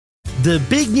The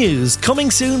Big News Coming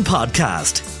Soon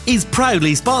podcast is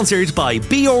proudly sponsored by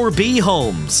B&B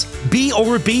Homes.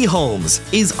 B&B Homes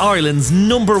is Ireland's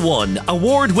 #1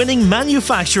 award-winning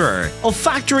manufacturer of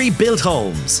factory-built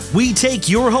homes. We take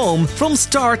your home from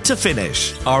start to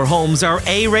finish. Our homes are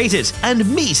A-rated and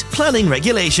meet planning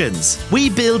regulations. We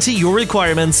build to your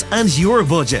requirements and your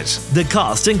budget. The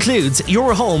cost includes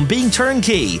your home being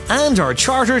turnkey and our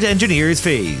chartered engineers'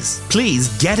 fees. Please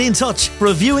get in touch for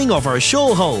a viewing of our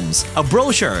show homes, a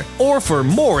brochure, or for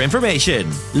more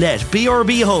information. Let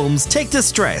B&B Homes take the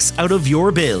stress out of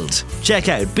your build. Check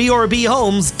out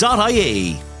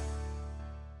brbhomes.ie.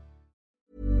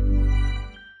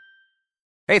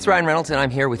 Hey, it's Ryan Reynolds, and I'm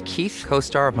here with Keith,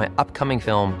 co-star of my upcoming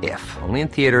film, If, only in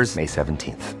theaters May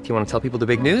 17th. Do you want to tell people the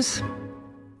big news?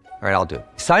 All right, I'll do it.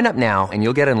 Sign up now and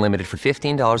you'll get unlimited for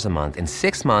 $15 a month and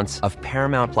 6 months of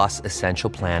Paramount Plus Essential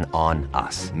Plan on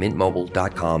us.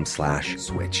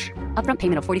 MintMobile.com/switch. Upfront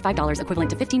payment of $45 equivalent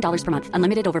to $15 per month.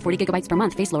 Unlimited over 40 gigabytes per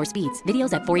month. Face lower speeds.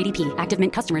 Videos at 480p. Active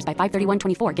Mint customers by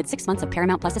 531.24 get 6 months of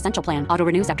Paramount Plus Essential Plan. Auto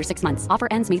renews after 6 months. Offer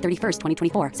ends May 31st,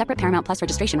 2024. Separate Paramount Plus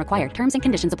registration required. Terms and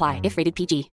conditions apply if rated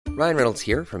PG. Ryan Reynolds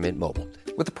here from Mint Mobile.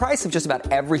 With the price of just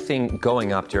about everything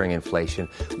going up during inflation,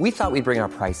 we thought we'd bring our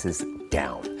prices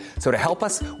down. So to help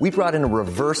us, we brought in a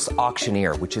reverse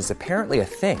auctioneer, which is apparently a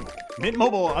thing. Mint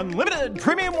Mobile Unlimited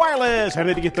Premium Wireless. How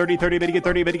to get 30, 30, bit to get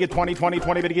 30, bit to get 20, 20,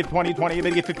 20, bit to get 20, 20,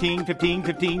 bit to get 15, 15,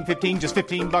 15, 15, just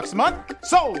 $15 a month?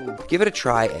 Sold! Give it a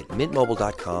try at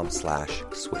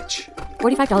mintmobile.com/switch.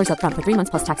 $45 upfront for 3 months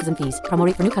plus taxes and fees. Promo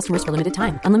rate for new customers for limited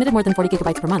time. Unlimited more than 40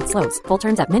 gigabytes per month. Slows full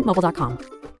terms at mintmobile.com.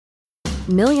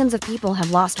 Millions of people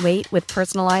have lost weight with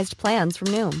personalized plans from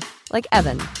Noom. Like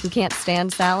Evan, who can't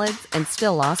stand salads and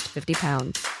still lost 50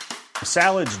 pounds.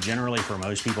 Salads generally for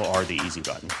most people are the easy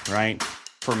button, right?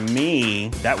 For me,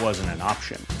 that wasn't an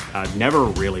option. I never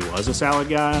really was a salad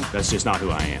guy. That's just not who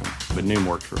I am. But Noom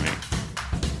worked for me.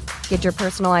 Get your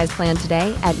personalized plan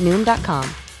today at Noom.com.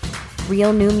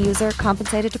 Real Noom user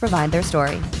compensated to provide their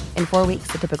story. In 4 weeks,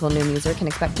 the typical Noom user can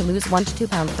expect to lose 1 to 2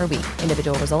 pounds per week.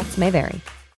 Individual results may vary.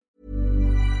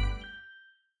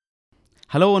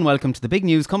 Hello and welcome to the Big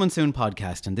News Coming Soon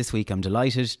podcast, and this week I'm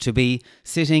delighted to be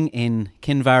sitting in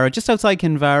Kinvara, just outside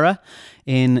Kinvara,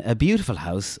 in a beautiful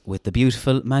house with the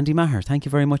beautiful Mandy Maher. Thank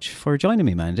you very much for joining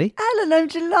me, Mandy. Alan, I'm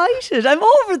delighted. I'm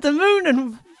over the moon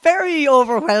and very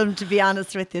overwhelmed, to be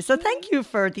honest with you. So thank you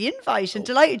for the invite and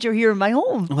delighted you're here in my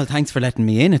home. Well, thanks for letting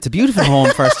me in. It's a beautiful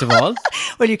home, first of all.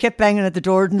 Well, you kept banging at the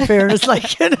door, in fairness,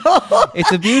 like, you know.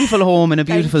 It's a beautiful home in a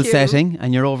beautiful setting,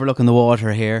 and you're overlooking the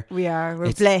water here. We are.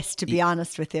 We're blessed, to be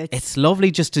honest with you. It's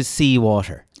lovely just to see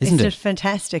water, isn't it? It's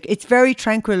fantastic. It's very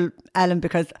tranquil, Alan,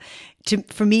 because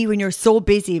for me, when you're so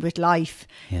busy with life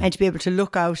and to be able to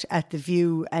look out at the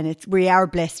view, and we are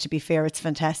blessed, to be fair. It's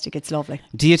fantastic. It's lovely.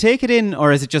 Do you take it in,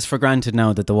 or is it just for granted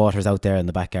now that the water's out there in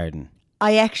the back garden?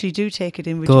 I actually do take it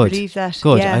in. Would Good. you believe that?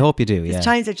 Good. Yeah. I hope you do. Yeah. There's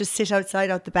times I just sit outside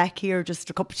out the back here,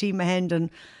 just a cup of tea in my hand and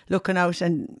looking out.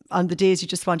 And on the days you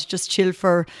just want to just chill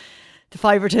for the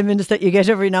 5 or 10 minutes that you get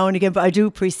every now and again. But I do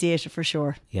appreciate it for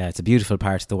sure. Yeah, it's a beautiful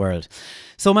part of the world.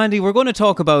 So, Mandy, we're going to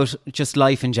talk about just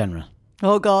life in general.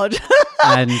 Oh God!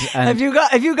 And have you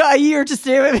got a year to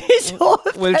stay with me? So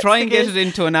we'll try and get it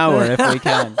into an hour if we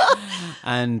can.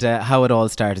 And how it all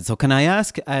started. So can I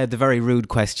ask the very rude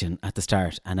question at the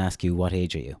start and ask you, what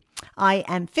age are you? I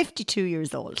am 52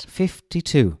 years old.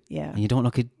 52. Yeah. And you don't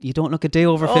look a day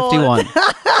over 51.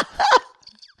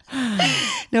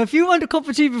 Now, if you want a cup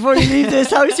of tea before you leave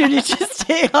this house, you need to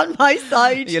stay on my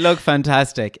side. You look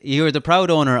fantastic. You're the proud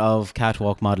owner of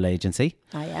Catwalk Model Agency.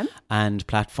 I am. And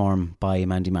Platform by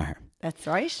Mandy Maher. That's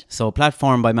right. So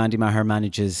Platform by Mandy Maher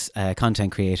manages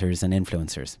content creators and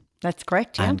influencers. That's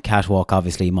correct, yeah. And Catwalk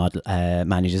obviously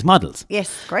manages models.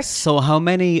 Yes, correct. So how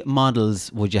many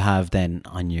models would you have then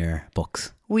on your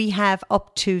books? We have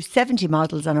up to 70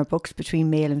 models on our books between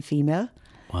male and female.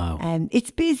 Wow.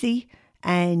 It's busy.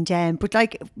 And but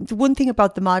like the one thing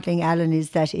about the modelling, Alan,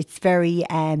 is that it's very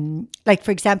like,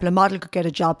 for example, a model could get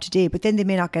a job today, but then they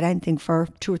may not get anything for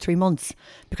 2 or 3 months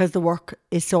because the work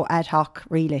is so ad hoc,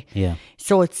 really. Yeah.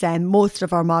 So it's most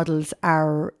of our models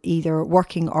are either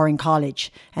working or in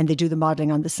college, and they do the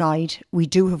modelling on the side. We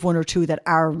do have 1 or 2 that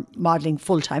are modelling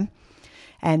full time.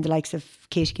 And the likes of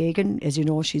Katie Gagan, as you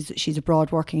know, she's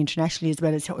abroad working internationally as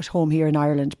well as at home here in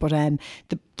Ireland. But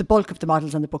the bulk of the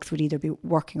models on the books would either be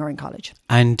working or in college.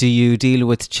 And do you deal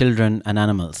with children and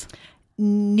animals?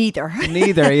 Neither,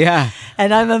 yeah.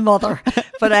 And I'm a mother.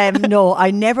 But no,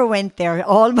 I never went there.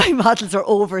 All my models are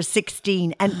over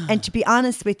 16. And to be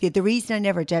honest with you, the reason I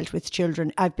never dealt with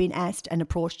children, I've been asked and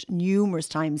approached numerous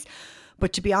times.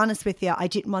 But to be honest with you, I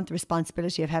didn't want the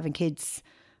responsibility of having kids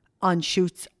on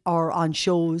shoots or on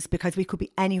shows, because we could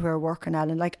be anywhere working,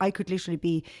 Alan. Like I could literally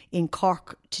be in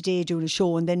Cork today doing a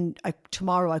show, and then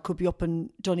tomorrow I could be up in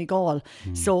Donegal.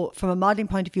 So from a modelling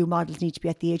point of view, models need to be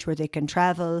at the age where they can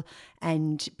travel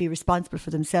and be responsible for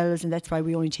themselves, and that's why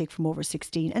we only take from over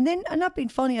 16. And then, I'm not being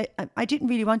funny, I didn't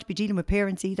really want to be dealing with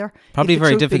parents either. Probably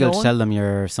very difficult to tell them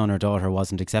your son or daughter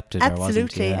wasn't accepted. Absolutely. Or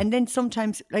wasn't, yeah. And then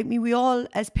sometimes, like me, we all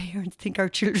as parents think our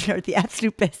children are the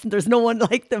absolute best and there's no one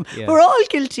like them. Yeah. We're all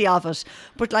guilty of it.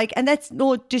 But like, and that's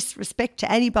no disrespect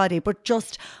to anybody, but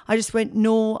I just went,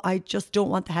 no, I just don't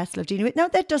want the hassle of dealing with it. Now,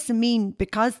 that doesn't mean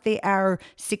because they are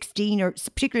 16 or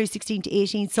particularly 16 to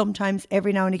 18, sometimes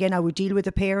every now and again I would deal with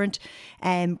a parent.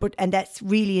 And that's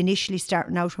really initially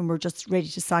starting out when we're just ready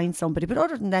to sign somebody. But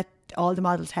other than that, all the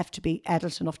models have to be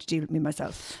adult enough to deal with me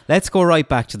myself. Let's go right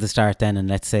back to the start then, and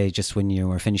let's say just when you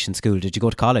were finishing school, did you go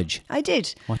to college? I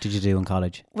did. What did you do in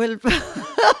college? Well,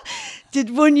 did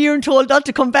 1 year and told not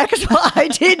to come back is what I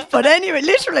did. But anyway,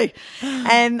 literally.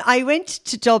 I went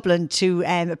to Dublin to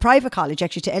a private college,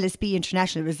 actually, to LSB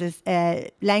International. It was this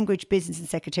language, business and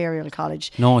secretarial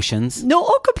college. Notions. No,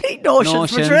 complete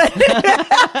notions.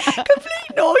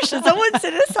 Complete notions. I wouldn't say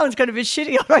this sounds kind of a bit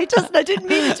shitty, all right, doesn't it? I didn't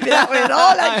mean it to be that way at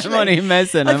all, actually. I'm only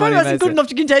messing. I probably wasn't good enough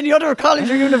to get into any other college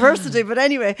or university, but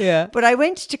anyway. Yeah. But I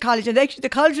went to college, and actually the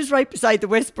college was right beside the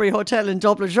Westbury Hotel in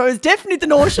Dublin. So it was definitely the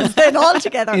notions then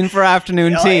altogether. In for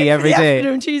afternoon tea every day.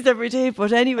 Afternoon teas every day.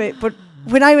 But anyway,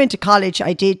 when I went to college,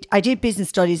 I did business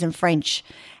studies and French.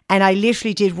 And I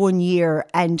literally did 1 year,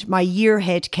 and my year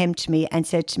head came to me and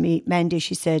said to me, Mandy,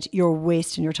 she said, you're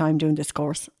wasting your time doing this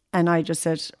course. And I just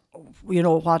said,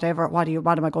 whatever, what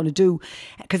am I going to do?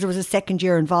 Because there was a second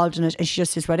year involved in it. And she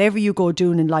just says, whatever you go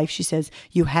doing in life, she says,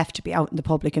 you have to be out in the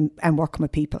public and working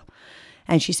with people.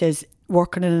 And she says,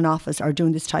 working in an office or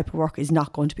doing this type of work is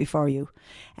not going to be for you.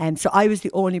 And so I was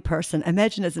the only person.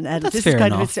 Imagine as an adult, That's fair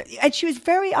enough. And she was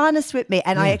very honest with me.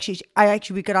 And I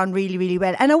actually we got on really, really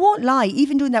well. And I won't lie,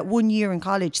 even doing that 1 year in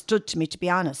college stood to me, to be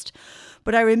honest.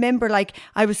 But I remember, like,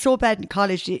 I was so bad in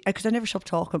college because I never stopped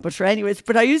talking. But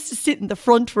I used to sit in the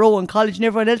front row in college, and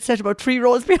everyone else sat about 3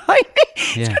 rows behind me.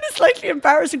 It's kind of slightly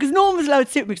embarrassing because no one was allowed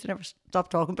to sit with me because I never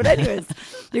stopped talking. But anyways,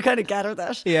 you kind of gather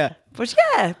that. Yeah. But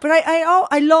yeah, but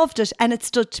I loved it, and it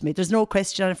stood to me. There's no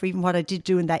question on it for even what I did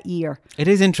do in that year. It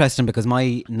is interesting because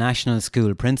my national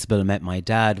school principal met my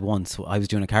dad once. I was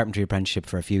doing a carpentry apprenticeship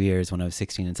for a few years when I was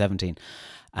 16 and 17.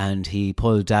 And he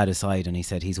pulled Dad aside and he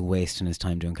said he's wasting his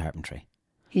time doing carpentry.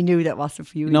 He knew that wasn't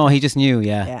for you. No, either. He just knew,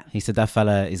 yeah. He said that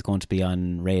fella is going to be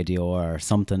on radio or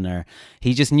something, or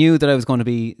he just knew that I was going to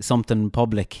be something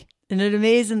public. Isn't it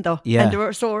amazing though? Yeah. And they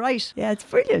were so right. Yeah, it's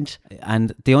brilliant.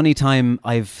 And the only time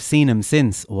I've seen him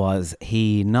since was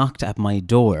he knocked at my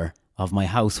door of my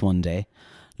house one day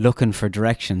looking for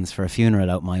directions for a funeral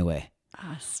out my way.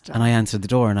 And I answered the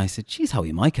door and I said, geez, how are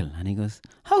you, Michael? And he goes,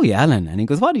 how are you, Alan? And he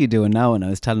goes, what are you doing now? And I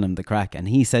was telling him the crack. And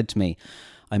he said to me,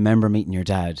 I remember meeting your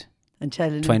dad and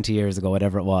telling 20 years ago,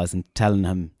 whatever it was, and telling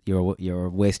him you're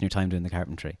wasting your time doing the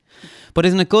carpentry. But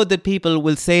isn't it good that people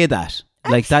will say that?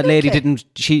 Absolutely. Like that lady didn't,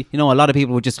 a lot of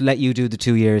people would just let you do the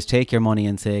 2 years, take your money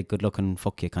and say good luck and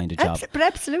fuck you kind of job. But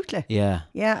absolutely. Yeah.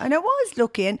 Yeah, and I was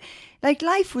lucky, and like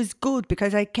life was good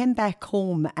because I came back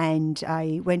home and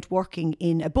I went working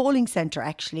in a bowling centre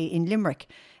actually in Limerick,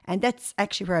 and that's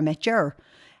actually where I met Ger.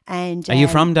 And are you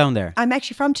from down there? I'm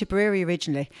actually from Tipperary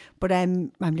originally, but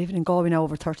I'm living in Galway now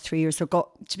over 33 years. So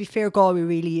to be fair, Galway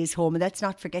really is home, and that's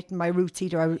not forgetting my roots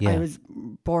either. I was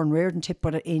born and reared in Tip,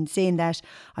 but in saying that,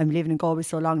 I'm living in Galway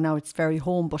so long now, it's very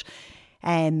home. But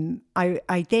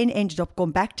I then ended up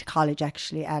going back to college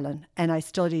actually, Alan, and I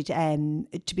studied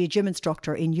to be a gym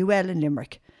instructor in UL in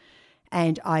Limerick.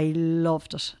 And I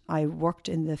loved it. I worked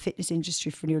in the fitness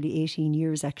industry for nearly 18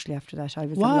 years actually after that. I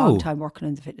was a long time working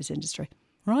in the fitness industry.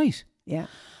 Right. Yeah.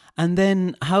 And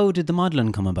then how did the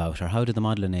modelling come about, or how did the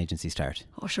modelling agency start?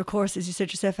 Oh, sure, of course, as you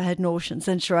said yourself, I had notions,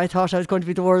 and sure, I thought I was going to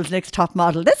be the world's next top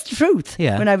model. That's the truth.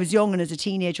 Yeah. When I was young and as a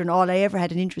teenager, and all I ever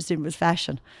had an interest in was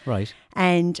fashion. Right.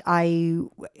 And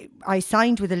I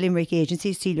signed with a Limerick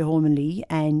agency, Celia Holman Lee,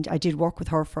 and I did work with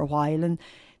her for a while, and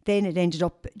then it ended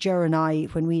up, Ger and I,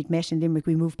 when we had met in Limerick,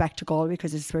 we moved back to Galway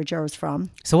because this is where Ger was from.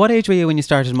 So what age were you when you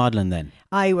started modelling then?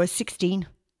 I was 16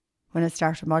 when I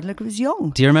started modelling. Like, I was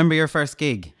young. Do you remember your first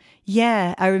gig?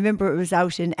 Yeah, I remember it was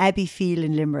out in Abbeyfield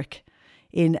in Limerick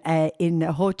in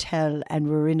a hotel, and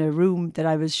we were in a room that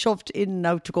I was shoved in and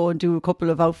out to go and do a couple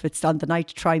of outfits on the night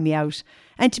to try me out.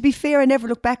 And to be fair, I never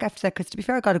looked back after that because to be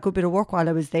fair, I got a good bit of work while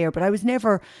I was there, but I was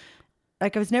never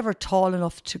tall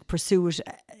enough to pursue it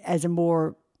as a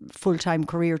more full-time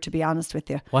career, to be honest with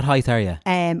you. What height are you?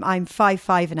 I'm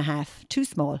 5'5.5", too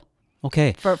small.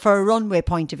 Okay. For a runway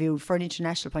point of view, for an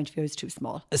international point of view, it's too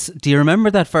small. Do you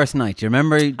remember that first night? Do you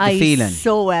remember the feeling?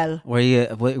 So well. Were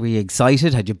you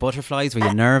excited? Had you butterflies? Were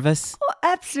you nervous? Oh,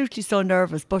 absolutely so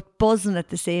nervous, but buzzing at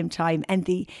the same time. And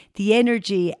the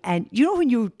energy, and you know when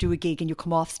you do a gig and you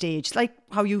come off stage, it's like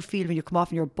how you feel when you come off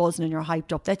and you're buzzing and you're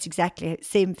hyped up. That's exactly the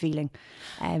same feeling.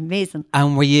 Amazing.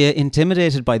 And were you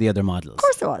intimidated by the other models? Of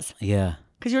course I was. Yeah.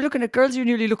 Because you're looking at girls, you're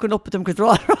nearly looking up at them because they're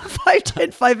all around 5'10",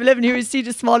 5'11". Here you see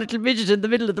the small little midget in the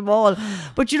middle of them all.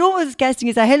 But you know what was casting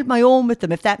is I held my own with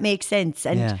them, if that makes sense.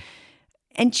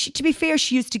 And she, to be fair,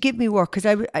 she used to give me work because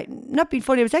I not being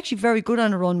funny, I was actually very good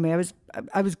on a runway.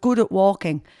 I was good at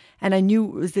walking, and I knew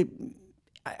it was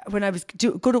when I was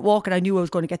good at walking, I knew I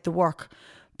was going to get the work.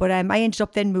 But I ended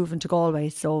up then moving to Galway.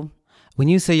 So when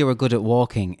you say you were good at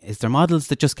walking, is there models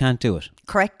that just can't do it?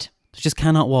 Correct. They just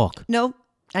cannot walk. No.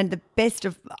 And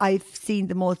I've seen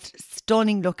the most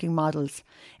stunning looking models.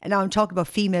 And now I'm talking about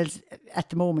females at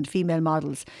the moment, female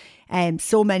models.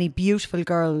 So many beautiful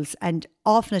girls. And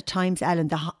often at times, Alan,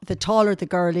 the taller the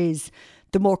girl is,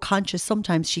 the more conscious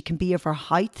sometimes she can be of her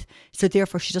height. So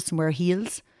therefore she doesn't wear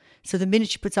heels. So the minute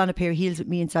she puts on a pair of heels with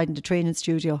me inside in the training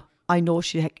studio, I know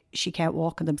she can't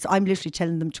walk in them. So I'm literally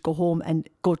telling them to go home and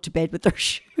go to bed with their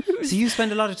shoes. So you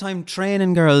spend a lot of time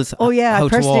training girls. Oh yeah, how I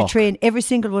personally to walk. train every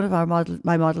single one of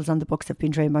my models on the books have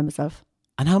been trained by myself.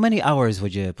 And how many hours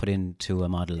would you put into a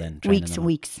model then? Weeks and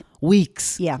weeks.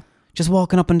 Weeks? Yeah. Just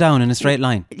walking up and down in a straight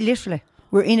line? Literally.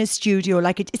 We're in a studio,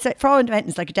 like it's like, for all intents,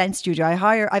 it's like a dance studio. I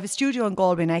have a studio in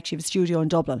Galway and I actually have a studio in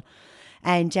Dublin.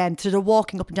 And so they're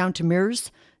walking up and down to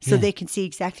mirrors so they can see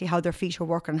exactly how their feet are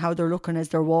working, how they're looking as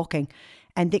they're walking.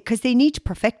 And because they need to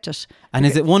perfect it. And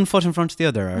is it one foot in front of the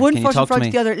other? Or one can foot you talk in front to me?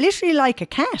 of the other, literally like a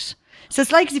cat. So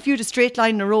it's like as if you had a straight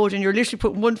line in a road and you're literally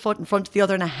putting one foot in front of the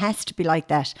other, and it has to be like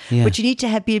that. Yeah. But you need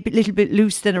to be a little bit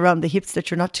loose then around the hips that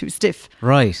you're not too stiff.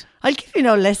 Right. I'll give you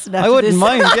a lesson after I wouldn't this.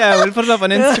 mind, yeah. We'll put it up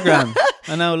on Instagram.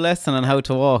 A now lesson on how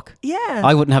to walk. Yeah.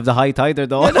 I wouldn't have the height either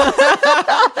though.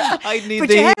 I'd need but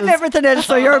the you heels. have everything else,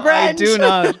 so you're grand. I do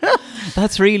not.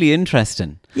 That's really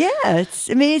interesting. Yeah, it's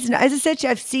amazing. As I said to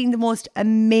you, I've seen the most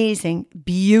amazing,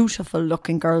 beautiful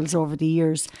looking girls over the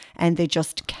years, and they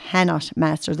just cannot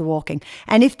master the walking.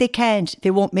 And if they can't,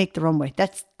 they won't make the runway.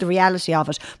 That's the reality of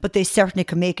it. But they certainly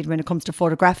can make it when it comes to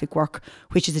photographic work,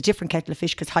 which is a different kettle of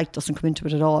fish because height doesn't come into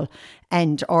it at all,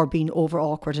 or being over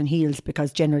awkward in heels,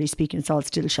 because generally speaking, it's all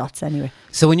still shots anyway.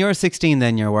 So when you're 16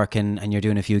 then you're working and you're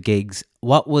doing a few gigs,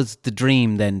 what was the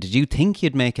dream then? Did you think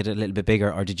you'd make it a little bit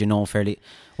bigger, or did you know fairly,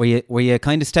 were you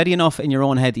kind of steady enough in your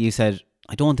own head that you said,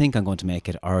 I don't think I'm going to make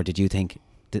it, or did you think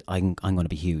that I'm going to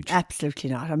be huge?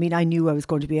 Absolutely not. I mean, I knew I was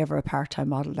going to be ever a part-time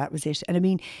model. That was it. And I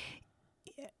mean,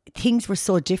 things were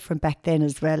so different back then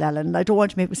as well, Alan. And I don't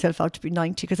want to make myself out to be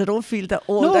 90 because I don't feel that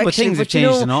old. No, actually, but things have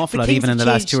changed an awful lot, even in the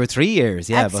last 2 or 3 years.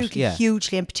 Yeah, absolutely,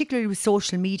 hugely, and particularly with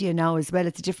social media now as well.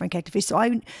 It's a different kettle of fish. So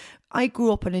I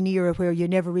grew up in an era where you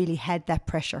never really had that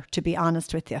pressure, to be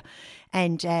honest with you.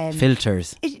 And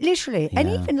filters. Literally. Yeah.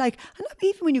 And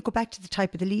even when you go back to the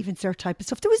type of the leave insert type of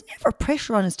stuff, there was never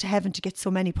pressure on us to having to get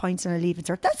so many points on a leave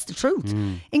insert. That's the truth.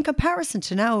 In comparison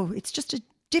to now, it's just a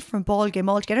different ball game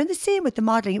altogether. And the same with the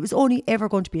modelling. It was only ever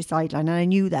going to be a sideline, and I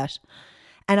knew that.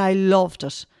 And I loved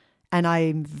it. And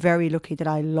I'm very lucky that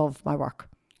I love my work.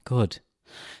 Good.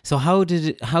 So how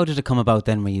did it come about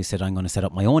then when you said, I'm going to set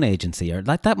up my own agency? Or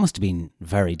that must have been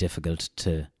very difficult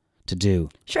to do.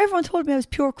 Sure, everyone told me I was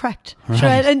pure cracked. Right. Sure,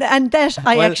 and that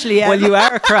I actually am. Well, you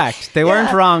are cracked. They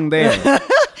weren't wrong there.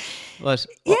 But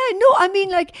yeah, no, I mean,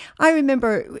 like, I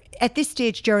remember at this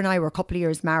stage, Ger and I were a couple of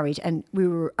years married, and we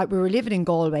were living in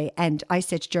Galway, and I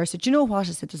said to Ger, do you know what?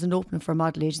 I said, there's an opening for a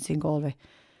model agency in Galway.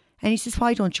 And he says,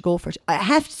 why don't you go for it? I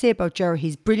have to say about Ger,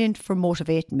 he's brilliant for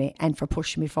motivating me and for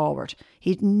pushing me forward.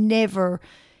 He'd never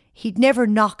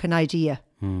knock an idea.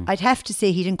 I'd have to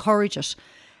say he'd encourage it.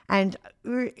 And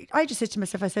I just said to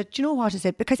myself, I said, do you know what? I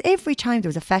said, because every time there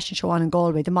was a fashion show on in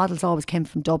Galway, the models always came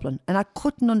from Dublin. And I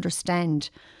couldn't understand,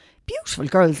 beautiful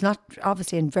girls, not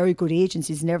obviously in very good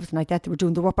agencies and everything like that, they were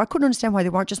doing the work, but I couldn't understand why they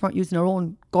weren't using their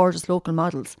own gorgeous local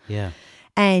models. Yeah.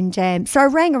 And so I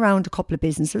rang around a couple of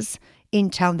businesses in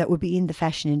town that would be in the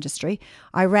fashion industry.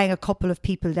 I rang a couple of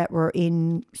people that were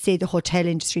in, say, the hotel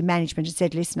industry management, and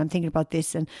said, listen, I'm thinking about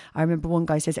this. And I remember one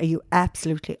guy says, are you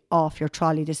absolutely off your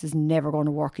trolley? This is never going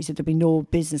to work. He said, there'll be no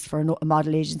business for a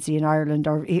model agency in Ireland,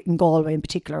 or in Galway in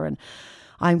particular. And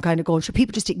I'm kind of going, sure,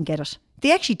 people just didn't get it.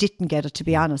 They actually didn't get it, to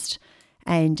be honest.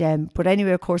 And but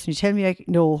anyway, of course, when you tell me like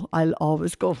no, I'll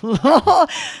always go.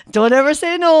 Don't ever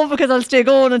say no, because I'll stay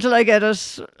going until I get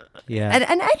it. Yeah.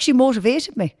 And actually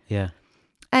motivated me. Yeah.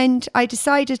 And I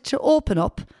decided to open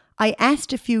up. I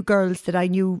asked a few girls that I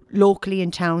knew locally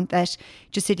in town that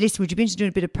just said, listen, would you be interested in doing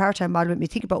a bit of part-time modelling with me?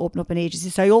 Think about opening up an agency.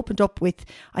 So I opened up with,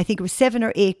 I think it was 7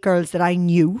 or 8 girls that I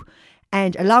knew,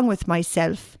 and along with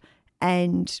myself,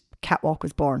 and Catwalk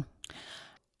was born.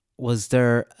 Was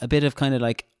there a bit of kind of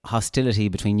like hostility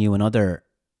between you and other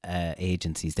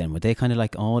agencies then? Were they kind of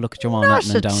like, oh, look at your mom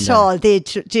letting them down Not there? at all. They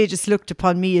just looked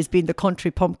upon me as being the country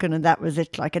pumpkin, and that was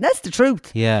it. Like, and that's the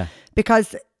truth. Yeah.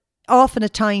 Because often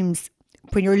at times,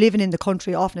 when you're living in the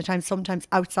country, sometimes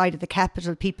outside of the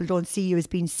capital, people don't see you as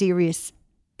being serious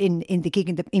in the gig,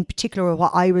 in particular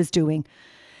what I was doing.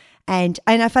 And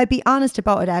if I be honest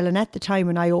about it, Alan, at the time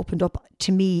when I opened up,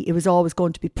 to me, it was always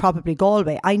going to be probably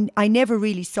Galway. I never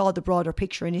really saw the broader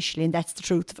picture initially, and that's the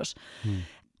truth of it.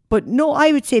 But no,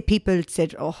 I would say people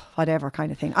said, oh, whatever kind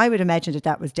of thing. I would imagine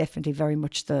that was definitely very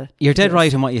much the... You're dead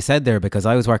right in what you said there, because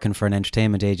I was working for an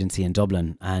entertainment agency in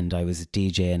Dublin, and I was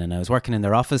DJing, and I was working in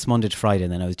their office Monday to Friday,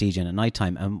 and then I was DJing at night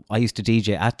time. And I used to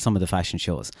DJ at some of the fashion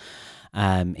shows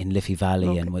in Liffey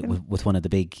Valley and with one of the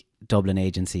big Dublin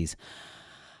agencies.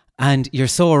 And you're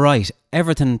so right.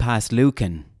 Everything past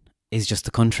Lucan is just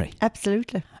the country.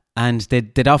 Absolutely. And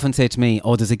they'd often say to me,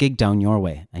 oh, there's a gig down your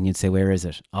way. And you'd say, where is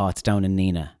it? Oh, it's down in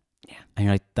Nina. Yeah. And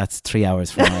you're like, that's 3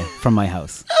 hours from my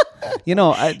house. You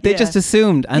know, they just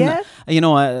assumed. And, you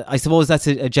know, I suppose that's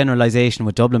a generalisation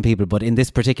with Dublin people. But in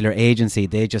this particular agency,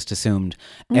 they just assumed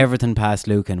everything past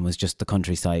Lucan was just the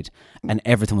countryside. And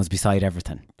everything was beside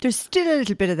everything. There's still a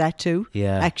little bit of that too,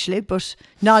 actually, but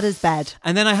not as bad.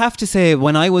 And then I have to say,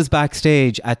 when I was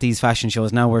backstage at these fashion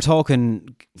shows, now we're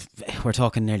talking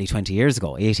nearly 20 years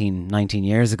ago, 18, 19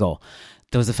 years ago,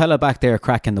 there was a fella back there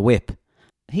cracking the whip.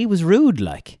 He was rude,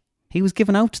 like. He was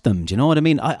giving out to them. Do you know what I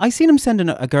mean? I seen him sending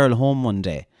a girl home one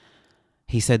day.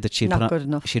 He said that she'd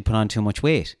put on too much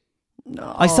weight.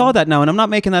 No. I saw that now, and I'm not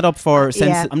making that up for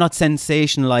I'm not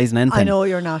sensationalising anything. I know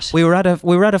you're not. We were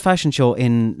at a fashion show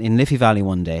in Liffey Valley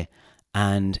one day,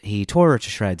 and he tore her to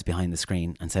shreds behind the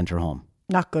screen and sent her home.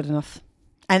 Not good enough.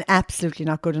 And absolutely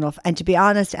not good enough. And to be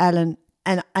honest, Alan,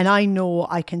 and I know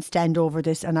I can stand over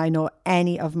this, and I know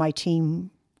any of my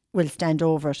team will stand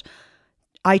over it.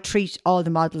 I treat all the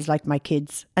models like my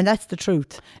kids, and that's the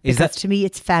truth. Because to me,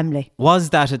 it's family. Was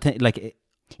that a thing? Like,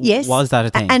 yes, was that a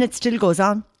thing? And it still goes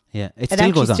on. Yeah, it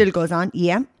still goes on.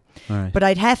 Yeah, right. But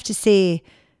I'd have to say,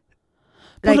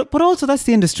 like, but also that's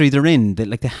the industry they're in.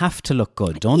 They have to look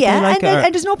good, don't they? Like,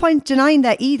 and there's no point denying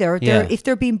that either. If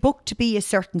they're being booked to be a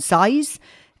certain size.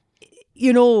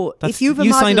 You know, if you've a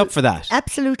model, signed up for that.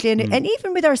 Absolutely. And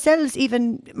even with ourselves,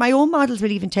 even my own models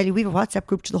will even tell you, we have a WhatsApp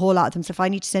group to the whole lot of them. So if I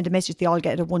need to send a message, they all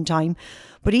get it at one time.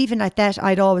 But even at that,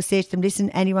 I'd always say to them,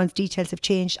 listen, anyone's details have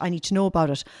changed. I need to know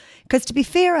about it. Because to be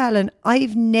fair, Alan,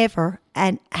 I've never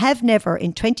and have never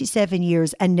in 27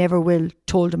 years and never will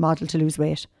told a model to lose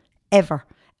weight. Ever.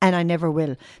 And I never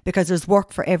will, because there's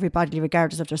work for everybody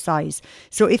regardless of their size.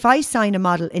 So if I sign a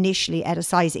model initially at a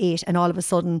size 8 and all of a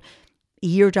sudden a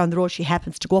year down the road she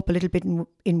happens to go up a little bit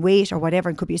in weight or whatever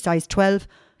and could be a size 12,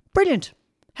 brilliant.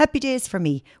 Happy days for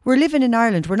me. We're living in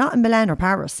Ireland. We're not in Milan or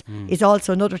Paris. Is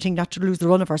also another thing, not to lose the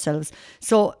run of ourselves.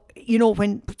 So, you know,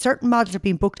 when certain models are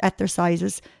being booked at their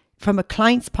sizes, from a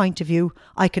client's point of view,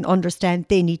 I can understand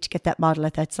they need to get that model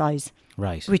at that size.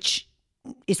 Right. Which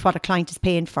is what a client is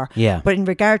paying for. Yeah. But in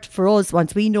regard for us,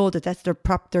 once we know that that's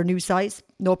their new size,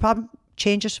 no problem.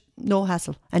 Change it, no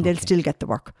hassle. And they'll still get the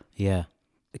work. Yeah.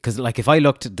 Because, like, if I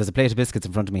looked, there's a plate of biscuits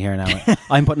in front of me here now.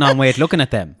 I'm putting on weight looking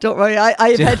at them. Don't worry,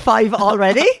 I've had 5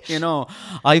 already. You know,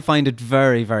 I find it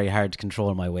very, very hard to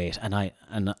control my weight, and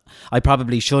I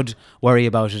probably should worry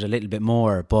about it a little bit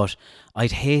more. But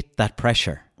I'd hate that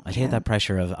pressure. I'd hate that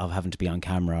pressure of having to be on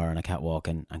camera or on a catwalk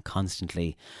and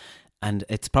constantly. And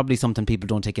it's probably something people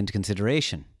don't take into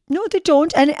consideration. No, they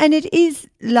don't. And it is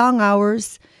long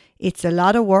hours. It's a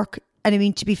lot of work. And I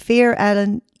mean, to be fair,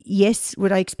 Alan, yes,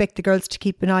 would I expect the girls to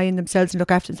keep an eye on themselves and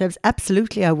look after themselves?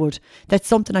 Absolutely, I would. That's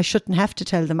something I shouldn't have to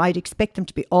tell them. I'd expect them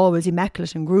to be always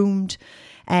immaculate and groomed.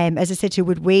 As I said to you,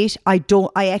 with weight, I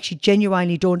actually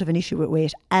genuinely don't have an issue with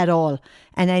weight at all.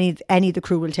 And any of the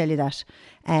crew will tell you that.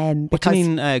 What do you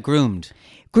mean groomed?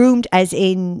 Groomed as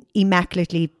in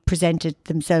immaculately presented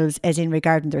themselves, as in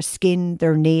regarding their skin,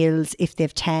 their nails, if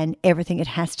they've tan, everything. It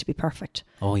has to be perfect.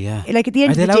 Oh yeah. Like at the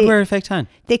end of the day, are they allowed to wear a fake tan?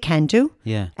 They can do.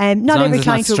 Yeah. Not every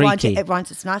client will want it.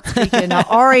 Once it's not streaky, not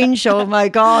orange. Oh my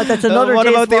God, that's another. What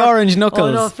about the orange knuckles?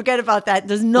 Oh no, forget about that.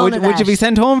 There's none of that. Would you be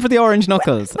sent home for the orange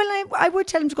knuckles? Well, I would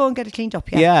tell tell them to go and get it cleaned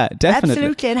up. Yeah, definitely.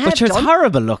 Absolutely. And but it's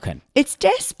horrible looking. It's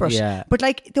desperate. Yeah. But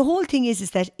like the whole thing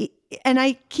is that, and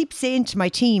I keep saying to my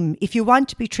team, if you want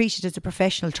to be treated as a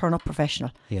professional, turn up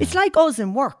professional. Yeah. It's like us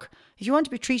in work. If you want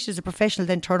to be treated as a professional,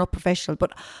 then turn up professional.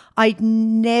 But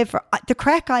the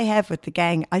crack I have with the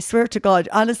gang, I swear to God,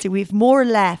 honestly, we've more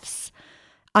laughs.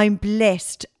 I'm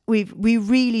blessed. We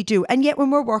really do. And yet when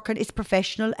we're working, it's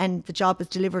professional and the job is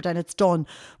delivered and it's done.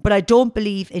 But I don't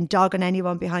believe in dogging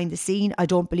anyone behind the scene. I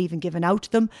don't believe in giving out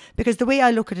to them. Because the way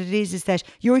I look at it is that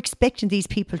you're expecting these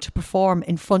people to perform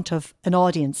in front of an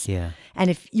audience. Yeah. And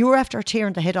if you're after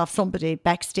tearing the head off somebody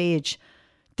backstage,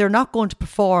 they're not going to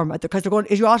perform because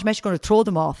you're automatically going to throw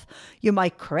them off. You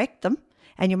might correct them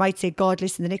and you might say, God,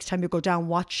 listen, the next time you go down,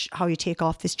 watch how you take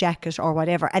off this jacket or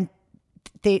whatever. And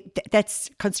that's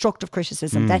constructive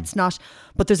criticism. That's not,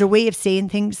 but there's a way of saying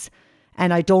things,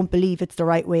 and I don't believe it's the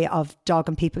right way of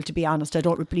dogging people, to be honest. I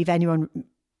don't believe anyone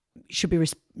should be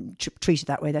treated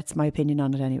that way. That's my opinion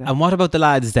on it anyway. And what about the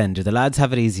lads then? Do the lads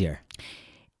have it easier?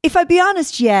 If I be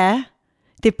honest, yeah,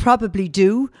 they probably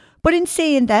do. But in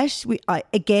saying that,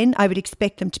 I would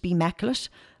expect them to be immaculate.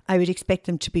 I would expect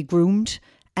them to be groomed.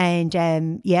 And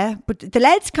but the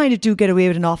lads kind of do get away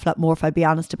with an awful lot more, if I be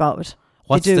honest about it.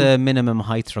 What's the minimum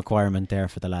height requirement there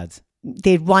for the lads?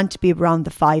 They'd want to be around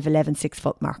the 5'11", 6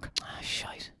 foot mark.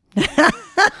 Shite.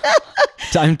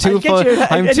 I'm 2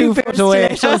 foot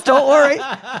away. Don't worry.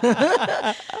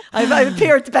 I've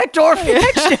appeared at the back door for you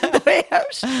actually on the way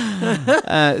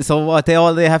out. So what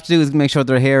they have to do is make sure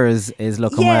their hair is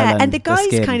looking well. And the guys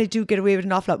kind of do get away with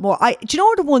an awful lot more. Do you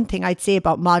know the one thing I'd say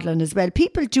about modelling as well?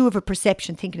 People do have a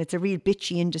perception thinking it's a real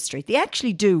bitchy industry. They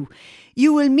actually do.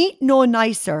 You will meet no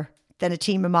nicer than a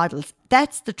team of models.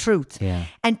 That's the truth. Yeah.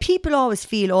 And people always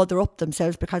feel, they're up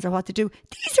themselves because of what they do.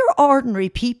 These are ordinary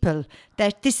people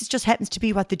that this just happens to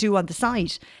be what they do on the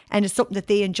side. And it's something that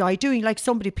they enjoy doing, like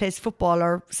somebody plays football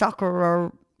or soccer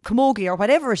or camogie or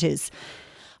whatever it is.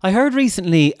 I heard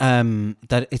recently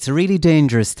that it's a really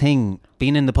dangerous thing,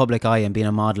 being in the public eye and being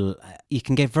a model. You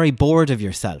can get very bored of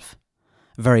yourself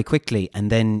very quickly,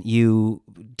 and then you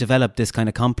develop this kind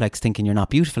of complex thinking you're not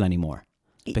beautiful anymore.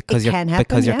 Because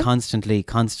you're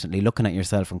constantly looking at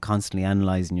yourself and constantly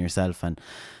analysing yourself, and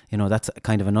that's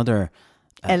kind of another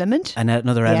element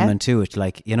element to it,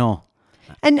 like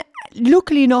And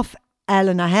luckily enough,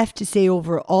 Alan, I have to say,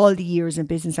 over all the years in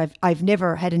business, I've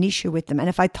never had an issue with them. And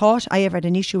if I thought I ever had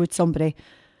an issue with somebody,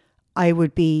 I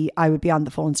would be on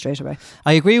the phone straight away.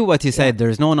 I agree with what you said.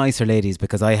 There's no nicer ladies,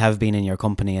 because I have been in your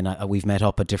company and we've met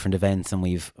up at different events, and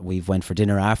we've went for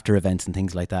dinner after events and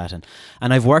things like that. And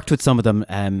I've worked with some of them.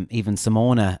 Even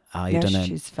Simona,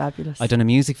 she's fabulous. I done a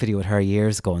music video with her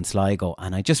years ago in Sligo,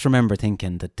 and I just remember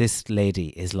thinking that this lady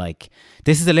is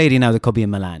this is a lady now that could be in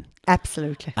Milan.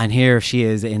 Absolutely. And here she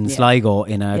is in Sligo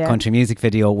in a country music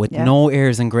video with no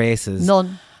airs and graces.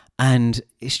 None. And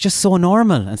it's just so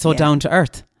normal and so down to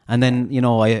earth. And then,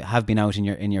 I have been out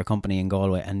in your company in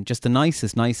Galway, and just the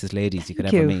nicest ladies you could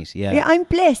ever meet. Yeah, I'm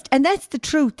blessed. And that's the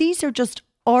truth. These are just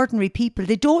ordinary people.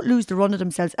 They don't lose the run of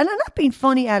themselves. And I'm not being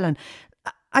funny, Alan.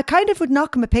 I kind of would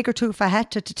knock him a peg or two if I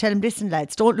had to tell him, listen,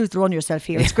 lads, don't lose the run of yourself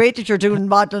here. It's great that you're doing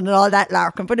modelling and all that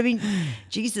larking. But I mean,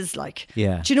 Jesus, do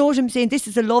you know what I'm saying? This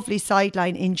is a lovely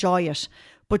sideline. Enjoy it.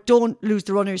 But don't lose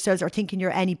the run of yourselves or thinking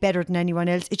you're any better than anyone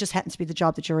else. It just happens to be the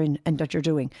job that you're in and that you're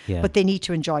doing. Yeah. But they need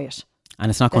to enjoy it. And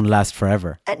it's not going to last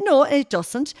forever. No, it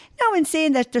doesn't. Now, in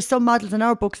saying that, there's some models in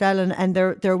our books, Alan, and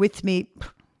they're with me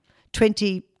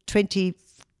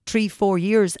 23, 4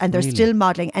 years, and they're still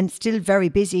modelling and still very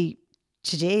busy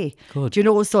today. Good.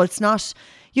 So it's not,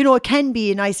 it can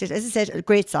be a nice, as I said, a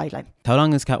great sideline. How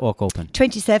long is Catwalk open?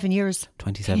 27 years.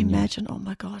 27 years. Can you years. imagine? Oh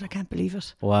my God, I can't believe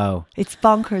it. Wow. It's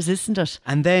bonkers, isn't it?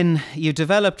 And then you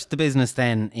developed the business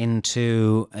then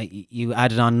into, you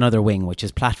added on another wing, which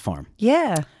is platform.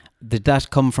 Yeah. Did that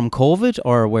come from COVID,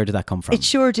 or where did that come from? It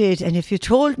sure did. And if you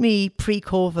told me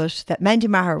pre-COVID that Mandy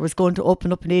Maher was going to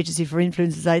open up an agency for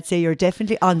influencers, I'd say you're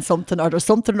definitely on something, or there's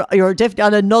something, you're definitely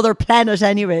on another planet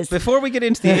anyways. Before we get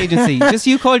into the agency, just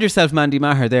you called yourself Mandy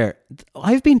Maher there.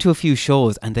 I've been to a few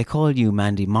shows and they call you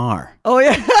Mandy Maher. Oh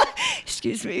yeah.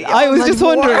 Excuse me. I was just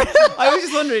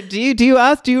wondering. Do you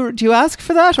ask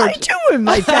for that? Or I do in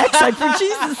my backside, for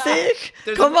Jesus' sake.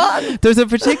 Come on. There's a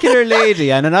particular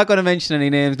lady, and I'm not going to mention any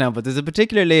names now, but there's a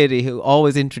particular lady who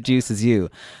always introduces you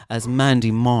as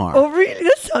Mandy Maher. Oh really?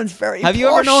 That sounds very Have posh. you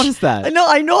ever noticed that? I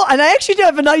know, and I actually do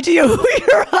have an idea who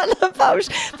you're on about.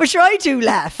 But sure, I do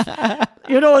laugh.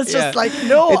 It's just like,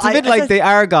 no. It's a bit like the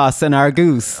Argos and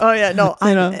Argoose. Oh yeah, no,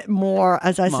 I'm more,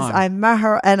 as I says, I'm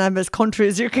Maher and I'm as country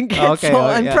as you can get. Okay,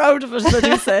 I'm proud of it, as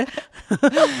you say.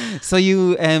 So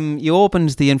you opened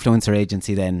the influencer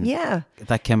agency then. Yeah.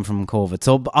 That came from COVID.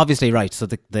 So obviously, right, so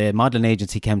the modelling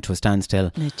agency came to a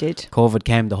standstill. It did. COVID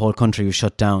came, the whole country was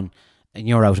shut down and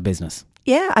you're out of business.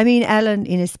 Yeah, I mean, Ellen,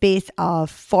 in a space of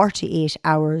 48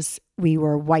 hours, we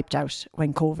were wiped out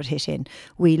when COVID hit in.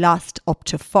 We lost up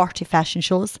to 40 fashion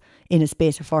shows in a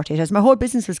space of 48 hours. My whole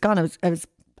business was gone. I was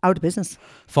out of business.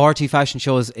 40 fashion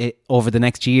shows over the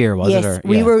next year, was it? Yes,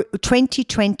 we were.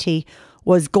 2020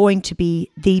 was going to be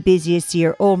the busiest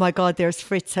year. Oh my God, there's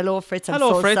Fritz. Hello, Fritz. I'm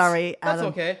so Fritz. sorry, Alan.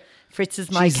 That's okay. Fritz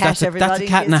is my cat, everybody. That's a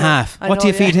cat and a half. What do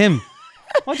you feed him?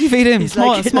 What do you feed him?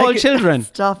 Small children.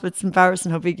 Stop, it's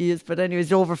embarrassing how big he is. But anyway,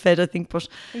 he's overfed, I think. But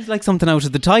he's like something out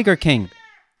of the Tiger King.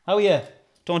 How are you?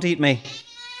 Don't eat me.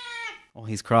 Oh,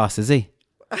 he's cross, is he?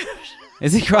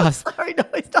 Is he cross? Sorry, no,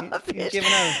 he's not a bit.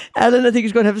 Giving out. Alan, I think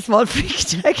he's going to have a small freak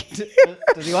attack.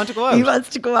 Does he want to go out? He wants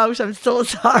to go out. I'm so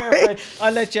sorry. Right.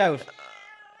 I'll let you out.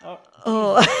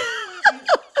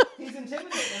 He's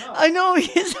intimidating. I know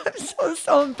he is. I'm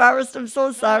so embarrassed. I'm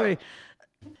so sorry.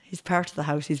 He's part of the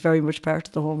house. He's very much part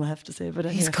of the home, I have to say. But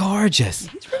anyway. He's gorgeous.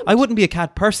 I wouldn't be a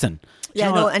cat person.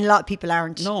 Yeah, no, and a lot of people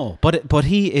aren't. No, but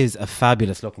he is a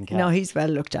fabulous looking cat. No, he's well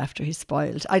looked after. He's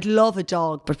spoiled. I'd love a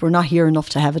dog, but we're not here enough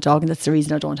to have a dog, and that's the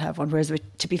reason I don't have one. Whereas,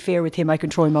 to be fair with him, I can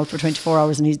throw him out for 24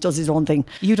 hours and he does his own thing.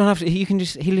 You don't have to. You can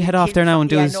just. He'll head off there now and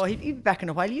do his. Yeah, no, he'll be back in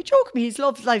a while. You joke me. He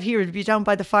loves life here. He'll be down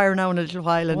by the fire now in a little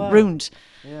while and ruined.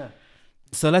 Yeah.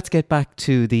 So let's get back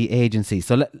to the agency.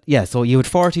 So so you had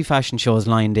 40 fashion shows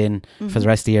lined in for the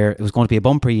rest of the year. It was going to be a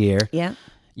bumper year. Yeah.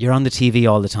 You're on the TV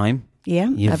all the time. Yeah,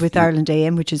 with Ireland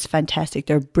AM, which is fantastic.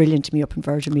 They're brilliant to me up in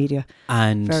Virgin Media.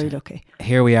 And very lucky.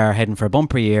 Here we are heading for a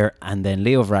bumper year, and then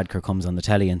Leo Varadkar comes on the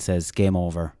telly and says, "Game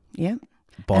over." Yeah.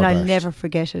 And I'll never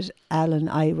forget it, Alan.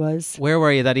 Where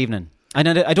were you that evening? I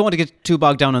don't want to get too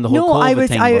bogged down on the whole COVID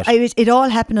thing. I was. It all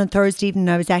happened on Thursday evening.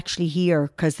 I was actually here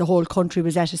because the whole country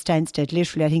was at a standstill.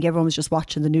 Literally, I think everyone was just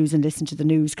watching the news and listening to the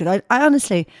news. Because I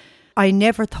honestly, I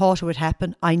never thought it would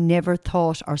happen. I never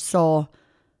thought or saw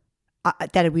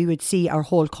that we would see our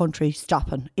whole country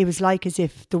stopping. It was like as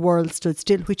if the world stood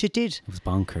still, which it did. It was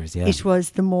bonkers. Yeah, it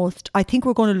was the most. I think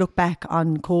we're going to look back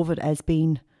on COVID as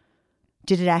being.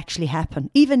 Did it actually happen?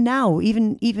 Even now,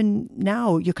 even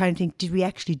now, you kind of think, did we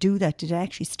actually do that? Did it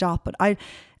actually stop? But I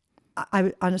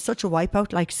on such a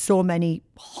wipeout, like so many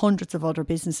hundreds of other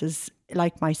businesses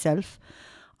like myself.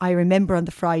 I remember on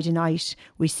the Friday night,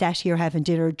 we sat here having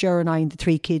dinner, Ger and I and the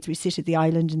three kids, we sit at the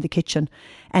island in the kitchen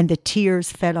and the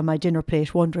tears fell on my dinner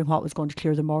plate wondering what was going to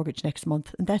clear the mortgage next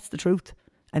month. And that's the truth.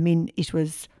 I mean, it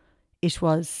was.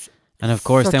 And of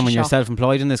course, then when you're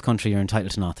self-employed in this country, you're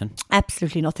entitled to nothing.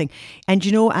 Absolutely nothing. And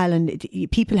you know, Alan,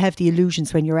 people have the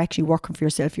illusions when you're actually working for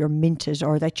yourself, you're minted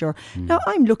or that you're... Now,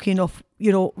 I'm lucky enough,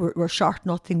 you know, we're short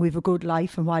nothing, we have a good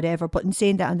life and whatever. But in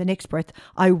saying that, on the next breath,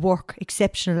 I work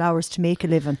exceptional hours to make a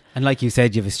living. And like you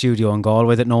said, you have a studio in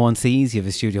Galway that no one sees. You have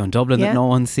a studio in Dublin that no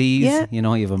one sees. Yeah. You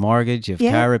know, you have a mortgage, you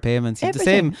have car repayments. You have the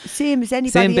same as anybody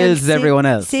same bills else, as everyone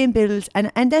else. Same bills.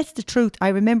 And that's the truth. I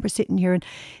remember sitting here and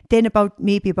then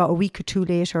maybe about a week or two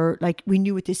later, like we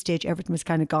knew at this stage everything was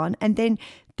kind of gone. And then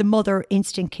the mother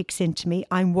instinct kicks into me.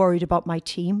 I'm worried about my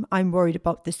team. I'm worried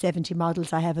about the 70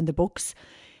 models I have in the books.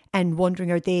 And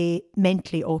wondering, are they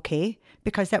mentally okay?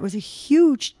 Because that was a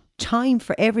huge time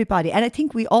for everybody. And I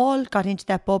think we all got into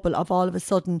that bubble of all of a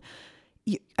sudden,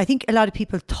 I think a lot of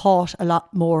people thought a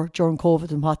lot more during COVID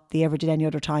than what they ever did any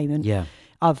other time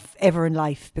of ever in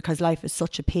life, because life is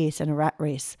such a pace and a rat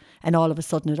race. And all of a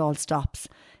sudden it all stops,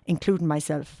 including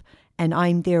myself. And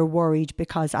I'm there worried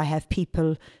because I have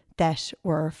people that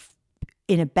were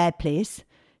in a bad place.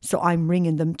 So I'm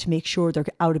ringing them to make sure they're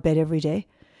out of bed every day.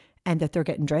 And that they're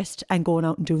getting dressed and going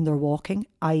out and doing their walking.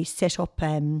 I set up,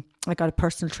 I got a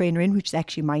personal trainer in, which is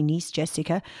actually my niece,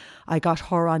 Jessica. I got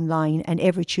her online, and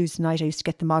every Tuesday night I used to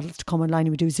get the models to come online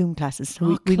and we do Zoom classes.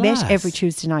 So we met every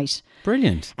Tuesday night.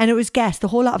 Brilliant. And it was gas. The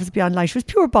whole lot of us would be online. It was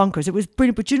pure bonkers. It was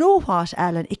brilliant. But you know what,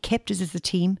 Alan? It kept us as a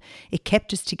team. It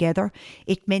kept us together.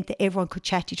 It meant that everyone could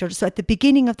chat to each other. So at the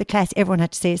beginning of the class, everyone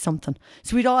had to say something.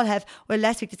 So we'd all have,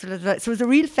 last week, so it was a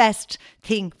real fast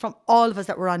thing from all of us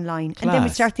that were online. Class. And then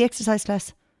we'd start the exercise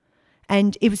class.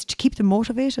 And it was to keep them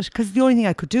motivated because it's the only thing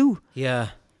I could do. Yeah.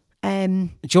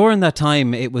 During that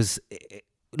time, it was,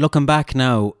 looking back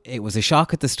now, it was a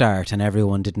shock at the start and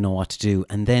everyone didn't know what to do.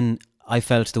 And then I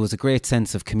felt there was a great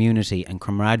sense of community and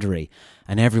camaraderie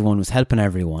and everyone was helping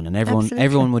everyone and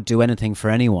everyone would do anything for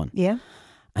anyone. Yeah.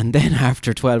 And then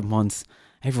after 12 months,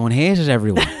 everyone hated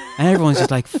everyone. And everyone's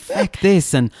just like, fuck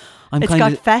this. And It's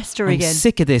got faster I'm again.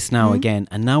 sick of this now again.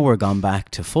 And now we're gone back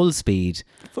to full speed.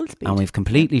 Full speed. And we've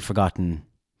completely forgotten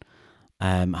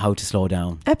how to slow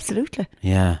down. Absolutely.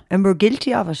 Yeah. And we're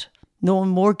guilty of it. No one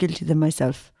more guilty than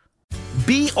myself.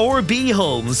 B&B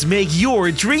Homes make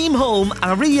your dream home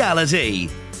a reality.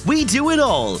 We do it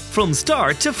all from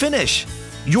start to finish.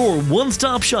 Your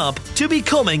one-stop shop to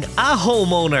becoming a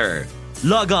homeowner.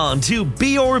 Log on to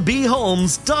brbhomes.ie.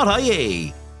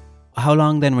 How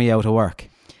long then were you out of work?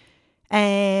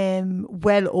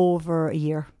 Well over a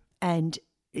year. And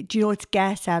do you know, it's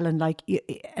gas, Alan, like,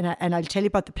 and I'll tell you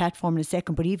about the platform in a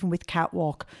second, but even with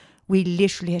Catwalk, we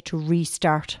literally had to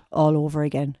restart all over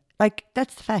again. Like,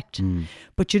 that's the fact.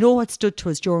 But you know what stood to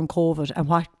us during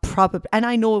COVID, and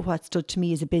I know what stood to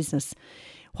me as a business.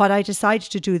 What I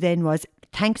decided to do then was,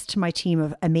 thanks to my team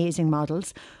of amazing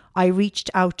models, I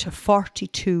reached out to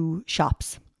 42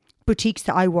 shops, boutiques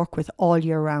that I work with all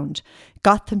year round,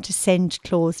 got them to send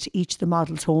clothes to each of the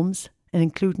models' homes, and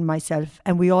including myself.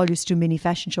 And we all used to do mini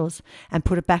fashion shows and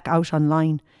put it back out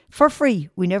online for free.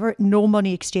 No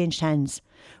money exchanged hands.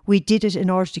 We did it in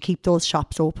order to keep those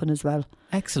shops open as well.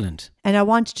 Excellent. And I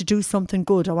wanted to do something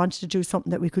good. I wanted to do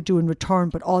something that we could do in return,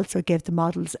 but also give the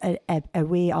models a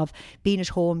way of being at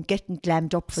home, getting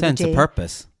glammed up for the day. Sense of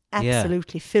purpose.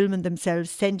 Absolutely. Yeah. Filming themselves,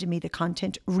 sending me the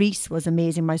content. Reese was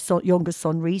amazing. My youngest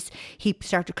son, Reese, he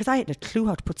started, because I had a clue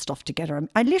how to put stuff together.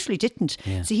 I literally didn't.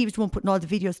 Yeah. So he was the one putting all the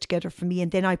videos together for me,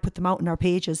 and then I put them out on our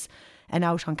pages and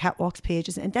out on Catwalk's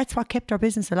pages. And that's what kept our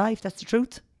business alive. That's the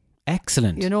truth.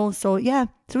 Excellent. You know, so yeah.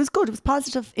 So it was good. It was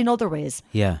positive in other ways.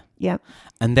 Yeah. Yeah.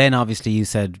 And then obviously you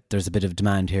said there's a bit of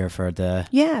demand here for the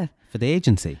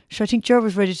agency. Sure, I think Ger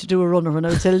was ready to do a runner when I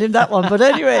was telling him that one. But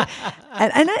anyway,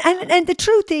 and the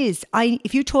truth is,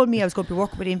 if you told me I was going to be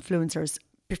working with influencers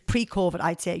pre-COVID,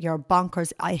 I'd say you're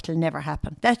bonkers. It'll never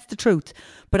happen. That's the truth.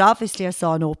 But obviously I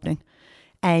saw an opening.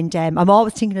 And I'm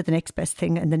always thinking of the next best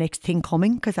thing and the next thing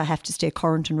coming, because I have to stay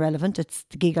current and relevant. It's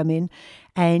the gig I'm in.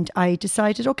 And I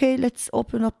decided, okay, let's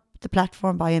open up the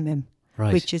platform by MM,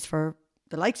 which is for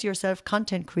the likes of yourself,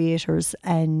 content creators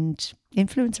and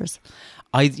influencers.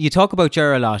 You talk about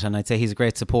Ger a lot, and I'd say he's a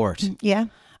great support. Yeah.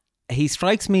 He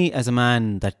strikes me as a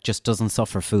man that just doesn't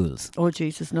suffer fools. Oh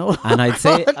Jesus, no! And I'd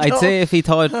say if he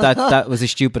thought that was a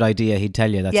stupid idea, he'd tell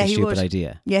you that's a stupid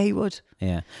idea. Yeah, he would.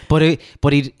 Yeah, but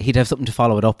he'd have something to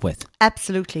follow it up with.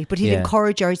 Absolutely, but he'd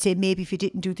encourage her. He'd say, maybe if you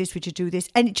didn't do this, would you do this?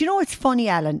 And do you know what's funny,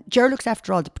 Alan? Ger looks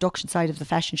after all the production side of the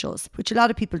fashion shows, which a lot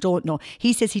of people don't know.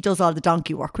 He says he does all the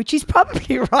donkey work, which he's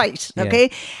probably right. Okay,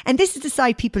 and this is the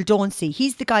side people don't see.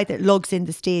 He's the guy that lugs in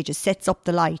the stages, sets up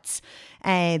the lights,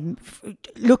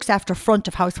 looks after front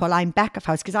of house while I'm back of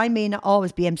house, because I may not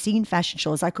always be emceeing fashion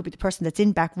shows. I could be the person that's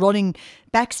in back running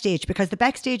backstage, because the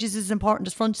backstage is as important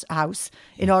as front of house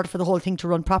in order for the whole thing to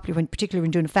run properly, particularly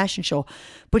when doing a fashion show.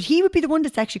 But he would be the one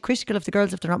that's actually critical of the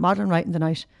girls if they're not modelling right in the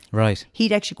night. Right.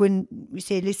 He'd actually go in and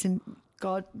say, listen,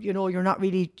 God, you know, you're not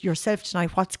really yourself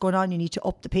tonight. What's going on? You need to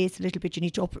up the pace a little bit. You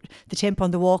need to up the tempo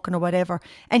on the walking or whatever.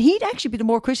 And he'd actually be the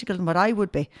more critical than what I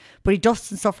would be. But he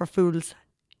doesn't suffer fools.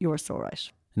 You're so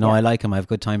right. No, I like him. I have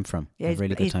good time for him. Yeah,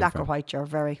 he's black or white, you're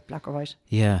very black or white.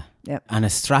 Yeah. And a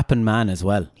strapping man as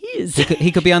well. He is.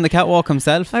 He could be on the catwalk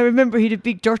himself. I remember he had a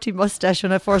big dirty moustache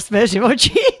when I first met him.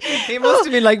 He must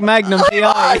have been like Magnum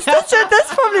PI.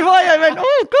 That's probably why I went,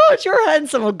 oh God, you're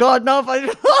handsome. Oh God, no.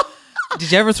 Did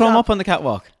you ever throw him up on the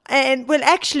catwalk? And well,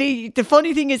 actually, the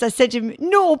funny thing is, I said to him,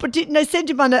 no, but didn't I send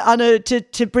him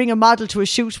to bring a model to a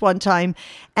shoot one time,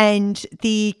 and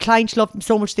the client loved him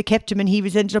so much they kept him, and he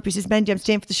ended up, he says, Mandy, I'm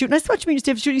staying for the shoot. And I said, what do you mean you're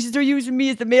staying for the shoot? He says, they're using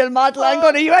me as the male model. I'm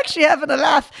going, are you actually having a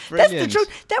laugh? Brilliant. That's the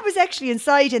truth. That was actually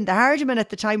inside in the Hardiman at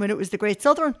the time when it was the Great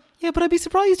Southern. Yeah, but I'd be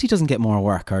surprised he doesn't get more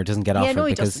work or doesn't get offered. Yeah, no,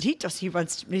 he doesn't.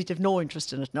 He'd have no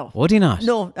interest in it, no. Would he not?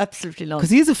 No, absolutely not. Because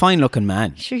he's a fine looking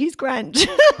man. Sure, he's grand.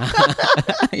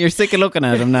 You're sick of looking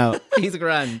at him now. He's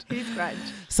grand. He's grand.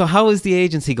 So how is the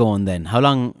agency going then? How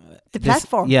long? The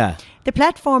platform? Yeah. The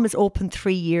platform is open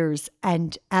 3 years,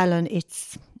 and Alan,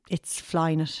 it's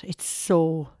flying it. It's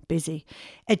so busy.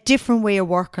 A different way of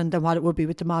working than what it would be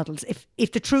with the models.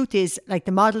 If the truth is, like,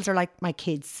 the models are like my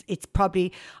kids, it's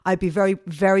probably, I'd be very,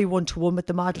 very one-to-one with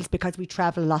the models because we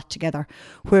travel a lot together.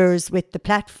 Whereas with the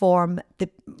platform, the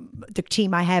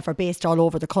team I have are based all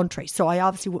over the country. So I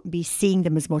obviously wouldn't be seeing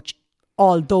them as much,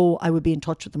 although I would be in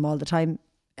touch with them all the time,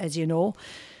 as you know.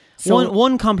 So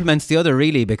one complements the other,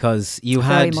 really, because you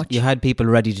had people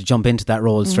ready to jump into that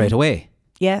role straight away.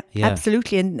 Yeah,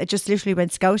 absolutely. And I just literally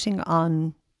went scouting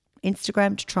on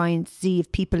Instagram to try and see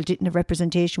if people didn't have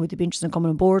representation, would they be interested in coming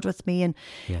on board with me. And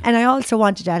I also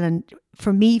wanted, Alan,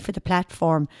 for the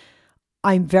platform,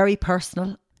 I'm very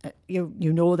personal. You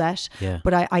know that. Yeah.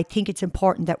 But I think it's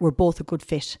important that we're both a good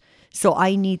fit. So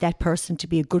I need that person to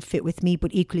be a good fit with me,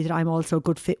 but equally that I'm also a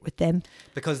good fit with them.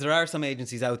 Because there are some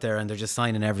agencies out there and they're just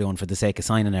signing everyone for the sake of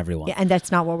signing everyone. Yeah, and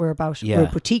that's not what we're about. Yeah. We're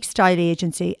a boutique style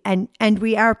agency, and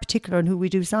we are particular on who we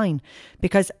do sign,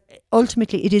 because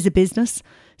ultimately it is a business.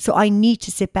 So I need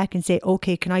to sit back and say,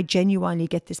 okay, can I genuinely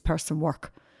get this person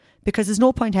work? Because there's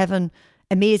no point having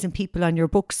amazing people on your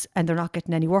books and they're not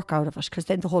getting any work out of it, because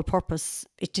then the whole purpose,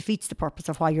 it defeats the purpose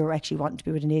of why you're actually wanting to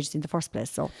be with an agency in the first place.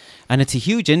 So, and it's a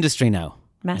huge industry now.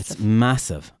 Massive. It's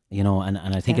massive, you know, and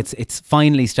I think it's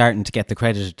finally starting to get the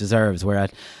credit it deserves, where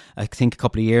I think a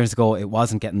couple of years ago it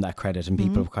wasn't getting that credit, and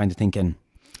people were kind of thinking,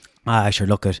 sure,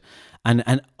 look at,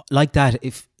 and like that,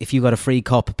 if you got a free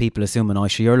cup, people assuming, oh,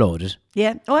 sure, you're loaded.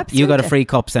 Yeah, oh, absolutely. You got a free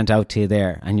cup sent out to you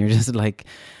there, and you're just like,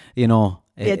 you know.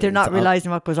 Yeah, they're not realising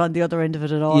what goes on the other end of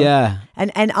it at all. Yeah.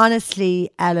 And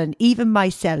honestly, Alan, even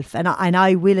myself, and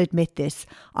I will admit this,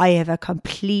 I have a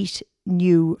complete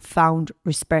newfound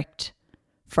respect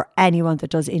for anyone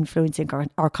that does influencing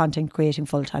or content creating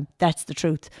full time. That's the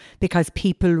truth, because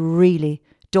people really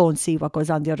don't see what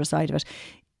goes on the other side of it.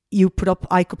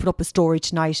 I could put up a story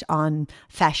tonight on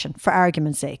fashion, for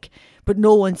argument's sake, but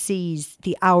no one sees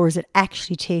the hours it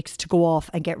actually takes to go off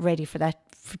and get ready for that,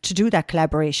 to do that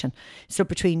collaboration. So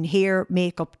between hair,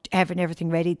 makeup, having everything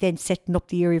ready, then setting up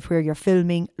the area where you're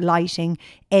filming, lighting,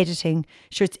 editing.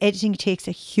 Sure, editing takes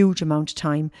a huge amount of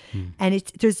time, and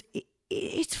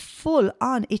it's full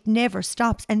on. It never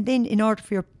stops. And then in order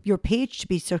for your page to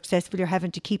be successful, you're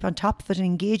having to keep on top of it and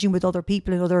engaging with other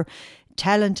people and other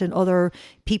talent and other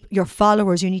people, your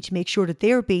followers. You need to make sure that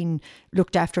they're being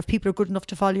looked after. If people are good enough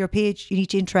to follow your page, you need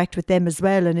to interact with them as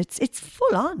well. And it's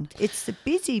full on. It's a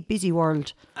busy, busy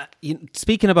world.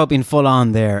 Speaking about being full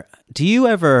on there, do you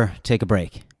ever take a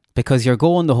break? Because you're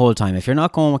going the whole time. If you're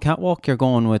not going with catwalk, you're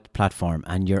going with platform,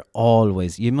 and you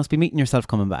must be meeting yourself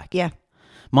coming back. Yeah.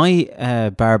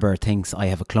 My barber thinks I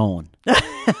have a clone.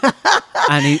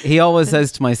 And he always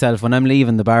says to myself, when I'm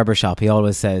leaving the barber shop, he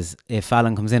always says, if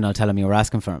Alan comes in, I'll tell him you were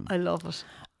asking for him. I love it.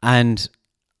 And,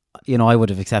 you know, I would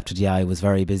have accepted, I was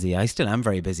very busy. I still am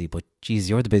very busy, but geez,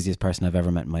 you're the busiest person I've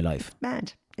ever met in my life.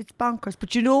 Mad. It's bonkers.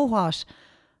 But you know what?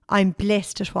 I'm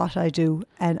blessed at what I do,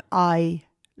 and I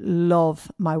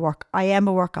love my work. I am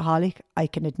a workaholic. I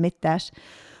can admit that.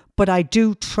 But I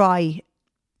do try.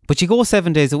 But you go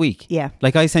 7 days a week. Yeah.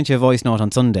 Like I sent you a voice note on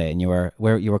Sunday, and you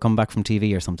were coming back from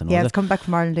TV or something. Yeah, I was was coming back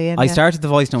from Ireland AM. I started the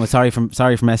voice note with sorry for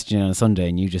messaging you on a Sunday,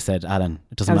 and you just said, Alan,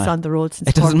 it doesn't matter. I was on the road since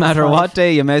it doesn't matter what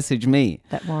day you message me.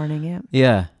 That morning, yeah.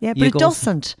 Yeah. Yeah, but it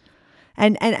doesn't.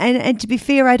 And to be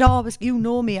fair, I'd always, you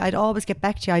know me, I'd always get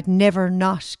back to you. I'd never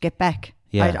not get back.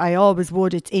 Yeah. I always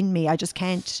would. It's in me. I just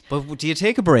can't. But do you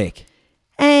take a break?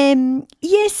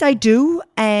 Yes, I do.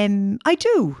 I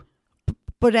do.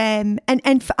 But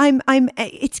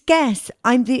it's gas.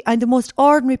 I'm the most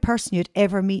ordinary person you'd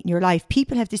ever meet in your life.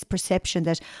 People have this perception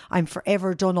that I'm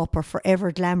forever done up or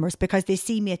forever glamorous because they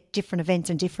see me at different events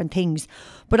and different things.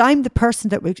 But I'm the person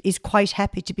that is quite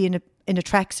happy to be in a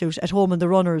tracksuit at home in the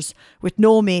runners with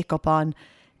no makeup on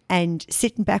and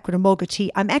sitting back with a mug of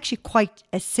tea. I'm actually quite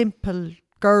a simple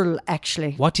girl,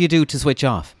 actually. What do you do to switch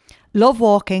off? Love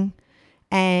walking.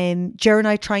 Ger and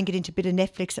I try and get into a bit of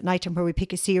Netflix at night time where we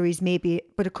pick a series maybe,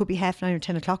 but it could be 9:30 or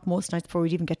 10 o'clock most nights before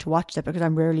we'd even get to watch that because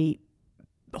I'm rarely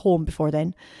home before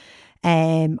then.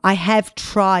 I have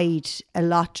tried a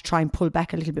lot to try and pull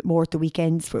back a little bit more at the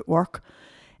weekends with work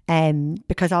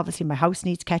because obviously my house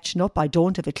needs catching up. I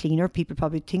don't have a cleaner. People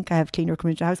probably think I have a cleaner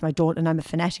coming into the house and I don't, and I'm a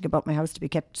fanatic about my house to be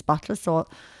kept spotless. So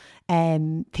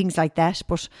things like that.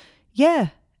 But yeah,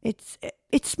 it's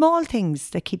small things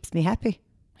that keeps me happy.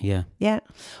 Yeah. Yeah.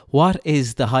 What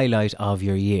is the highlight of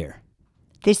your year?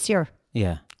 This year?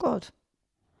 Yeah. Good.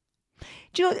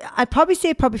 Do you know, I'd probably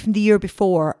say from the year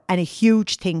before, and a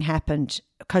huge thing happened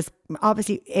because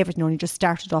obviously everything only just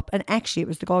started up, and actually it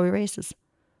was the Galway races.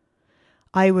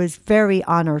 I was very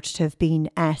honoured to have been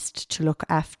asked to look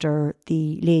after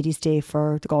the Ladies' Day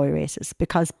for the Galway races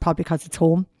probably because it's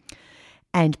home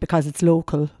and because it's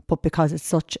local, but because it's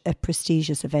such a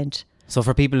prestigious event. So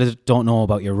for people that don't know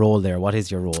about your role there, what is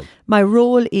your role? My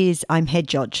role is I'm head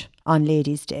judge on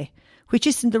Ladies' Day, which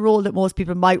isn't the role that most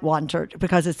people might want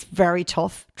because it's very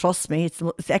tough. Trust me, it's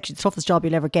actually the toughest job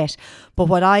you'll ever get. But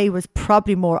what I was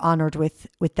probably more honoured with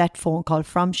that phone call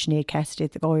from Sinead Cassidy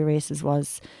at the Galway races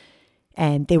was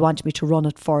they wanted me to run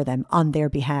it for them on their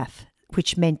behalf,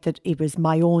 which meant that it was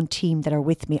my own team that are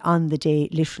with me on the day,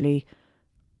 literally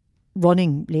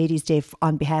running Ladies' Day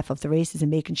on behalf of the races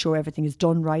and making sure everything is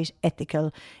done right,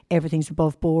 ethical, everything's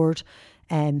above board,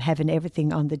 having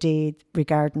everything on the day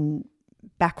regarding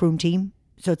backroom team.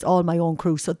 So it's all my own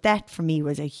crew. So that for me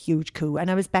was a huge coup. And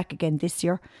I was back again this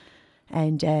year.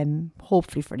 And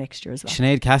hopefully for next year as well.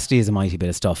 Sinead Cassidy is a mighty bit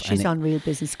of stuff. She's on Real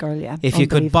Business Girl, yeah. If you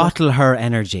could bottle her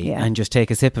energy and just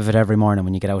take a sip of it every morning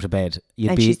when you get out of bed,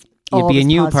 you'd be a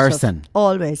new person.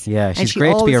 Always. Yeah, she's and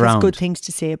great to be around. She always has good things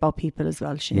to say about people as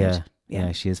well, Sinead.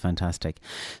 Yeah, she is fantastic.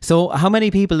 So how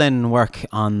many people then work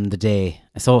on the day?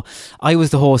 So I was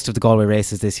the host of the Galway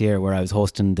races this year, where I was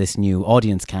hosting this new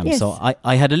audience camp. Yes. So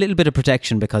I had a little bit of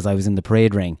protection because I was in the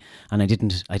parade ring, and I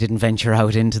didn't venture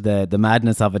out into the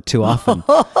madness of it too often.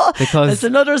 Because that's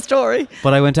another story.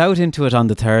 But I went out into it on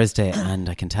the Thursday, and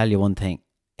I can tell you one thing.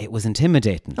 It was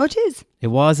intimidating. Oh, it is. It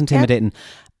was intimidating.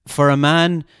 For a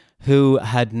man who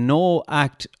had no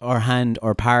act or hand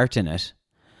or part in it,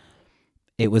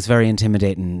 it was very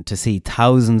intimidating to see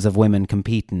thousands of women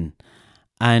competing,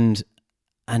 and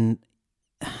I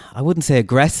wouldn't say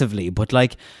aggressively, but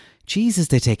like, Jesus,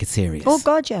 they take it serious. Oh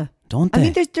God, yeah. Don't they? I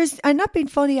mean, there's I'm not being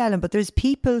funny, Alan, but there's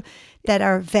people that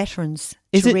are veterans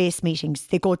to race meetings.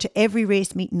 They go to every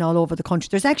race meeting all over the country.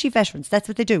 There's actually veterans. That's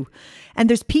what they do. And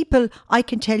there's people, I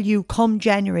can tell you, come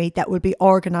January, that will be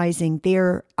organising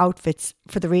their outfits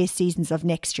for the race seasons of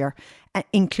next year,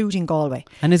 including Galway.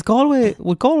 And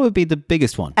would Galway be the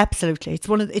biggest one? Absolutely.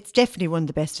 It's definitely one of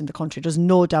the best in the country. There's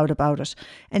no doubt about it.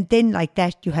 And then like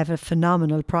that, you have a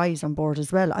phenomenal prize on board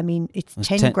as well. I mean, it's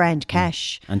 10 grand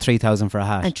cash. And 3,000 for a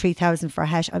hat. And 3,000 for a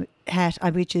hat,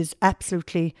 which is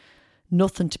absolutely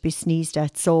nothing to be sneezed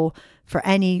at. So for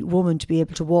any woman to be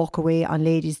able to walk away on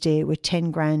Ladies' Day with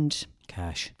 10 grand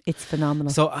cash, it's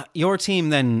phenomenal. So your team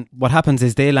then, what happens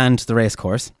is they land the race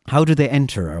course. How do they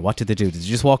enter, or what do they do? Did you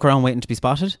just walk around waiting to be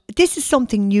spotted? This is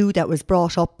something new that was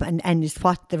brought up and is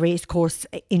what the race course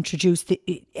introduced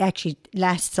actually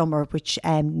last summer, which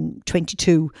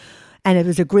 22, and it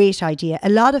was a great idea. A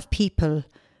lot of people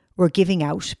were giving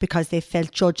out because they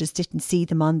felt judges didn't see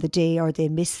them on the day, or they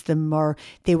missed them, or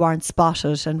they weren't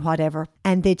spotted and whatever.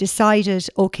 And they decided,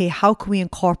 okay, how can we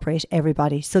incorporate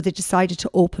everybody? So they decided to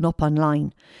open up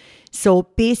online. So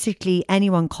basically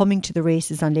anyone coming to the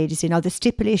races on Ladies' Day, now the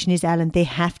stipulation is, Alan, they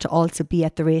have to also be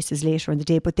at the races later in the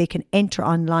day, but they can enter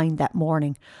online that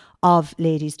morning of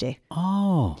Ladies' Day.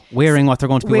 Oh, wearing what they're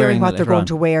going to be wearing. Wearing what they're going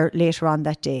to wear later on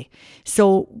that day.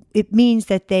 So it means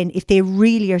that then if they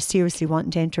really are seriously wanting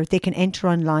to enter, they can enter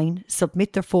online,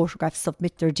 submit their photographs,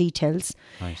 submit their details.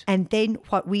 Right. And then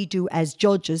what we do as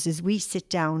judges is we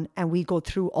sit down and we go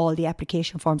through all the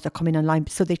application forms that come in online.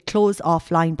 So they close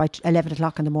offline by 11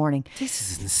 o'clock in the morning.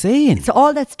 This is insane. So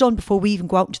all that's done before we even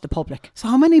go out into the public. So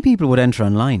how many people would enter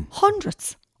online?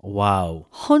 Hundreds. Wow.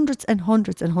 Hundreds and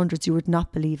hundreds and hundreds. You would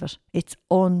not believe it. It's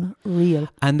unreal.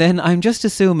 And then I'm just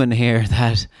assuming here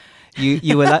that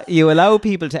you allow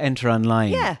people to enter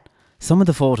online. Yeah. Some of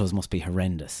the photos must be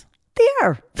horrendous. They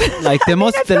are. Like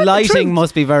the lighting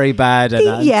must be very bad.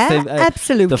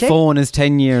 Absolutely. The phone is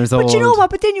 10 years old. But you know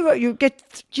what? But then you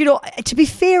get, to be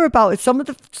fair about it, some of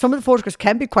the photographs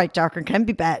can be quite dark and can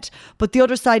be bad. But the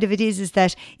other side of it is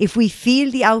that if we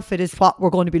feel the outfit is what we're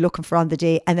going to be looking for on the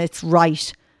day and it's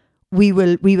right, we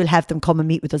will have them come and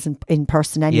meet with us in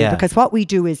person anyway. Yeah. Because what we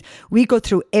do is we go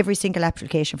through every single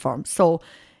application form. So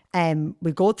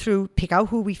we go through, pick out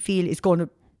who we feel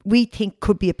we think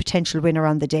could be a potential winner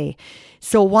on the day.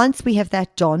 So once we have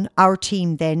that done, our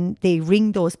team then, they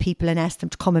ring those people and ask them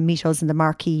to come and meet us in the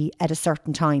marquee at a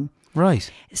certain time.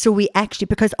 Right. So we actually,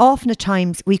 because often at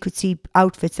times we could see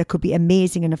outfits that could be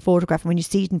amazing in a photograph, and when you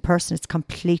see it in person, it's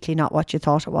completely not what you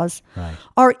thought it was. Right.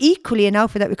 Or equally an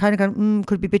outfit that we kind of go,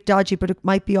 could be a bit dodgy, but it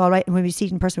might be all right. And when we see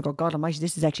it in person, we go, God almighty,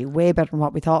 this is actually way better than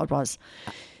what we thought it was.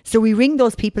 So we ring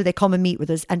those people, they come and meet with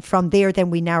us, and from there then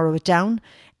we narrow it down,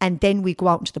 and then we go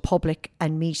out into the public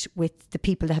and meet with the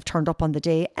people that have turned up on the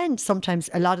day. And sometimes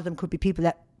a lot of them could be people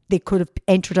that they could have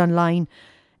entered online,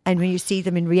 and when you see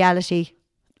them in reality,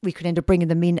 we could end up bringing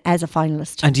them in as a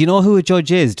finalist. And do you know who a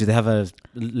judge is? Do they have a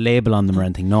label on them or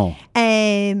anything? No.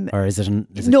 Or is it?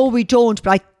 No, we don't.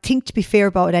 But I think, to be fair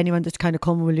about it, anyone that's kind of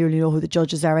coming will really know who the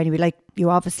judges are anyway. Like, you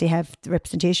obviously have the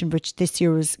representation, which this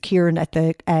year was Kieran at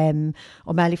the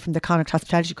O'Malley from the Connacht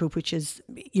Hospitality Group, which is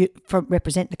from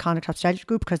representing the Connacht Hospitality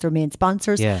Group because they're main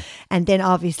sponsors. Yeah. And then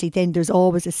obviously then there's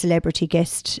always a celebrity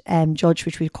guest judge,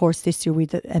 which we, of course, this year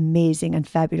with the amazing and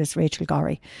fabulous Rachel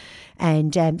Gorry.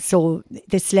 And so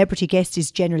the celebrity guest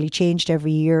is generally changed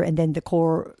every year, and then the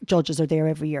core judges are there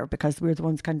every year because we're the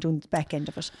ones kind of doing the back end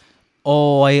of it.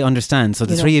 Oh, I understand. So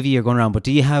the three of you are going around, but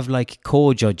do you have like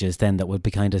co-judges then that would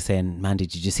be kind of saying, Mandy,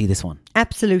 did you see this one?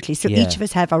 Absolutely. So each of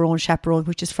us have our own chaperone,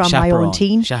 which is from my own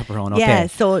team. Chaperone, okay. Yeah,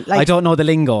 so like, I don't know the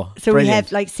lingo. So Brilliant. we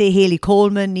have, like, say, Hayley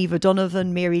Coleman, Eva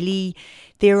Donovan, Mary Lee.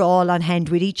 they're all on hand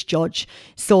with each judge.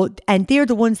 So, and they're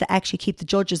the ones that actually keep the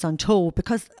judges on toe,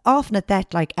 because often at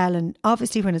that, like Alan,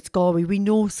 obviously when it's Galway, we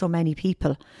know so many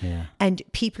people, and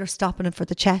people are stopping them for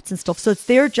the chats and stuff. So it's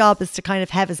their job is to kind of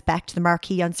have us back to the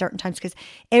marquee on certain times, because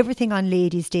everything on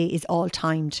Ladies' Day is all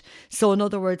timed. So in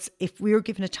other words, if we're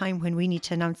given a time when we need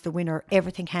to announce the winner,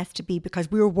 everything has to be, because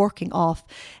we're working off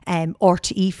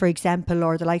RTE, for example,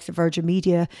 or the likes of Virgin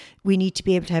Media. We need to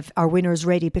be able to have our winners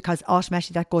ready, because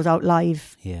automatically that goes out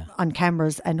live on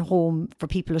cameras and home for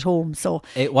people at home. So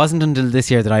it wasn't until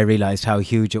this year that I realised how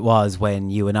huge it was when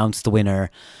you announced the winner,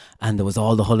 and there was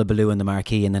all the hullabaloo in the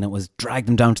marquee, and then it was drag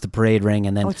them down to the parade ring,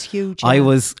 and then it's huge. I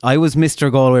was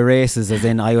Mr. Galway Races, as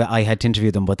in I had to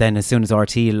interview them, but then as soon as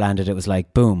RT landed, it was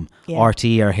like boom, RT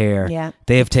are here,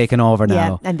 they've taken over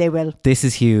now, and they will. This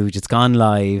is huge. It's gone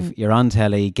live. You're on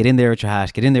telly. Get in there with your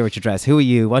hat. Get in there with your dress. Who are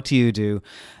you? What do you do?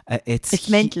 It's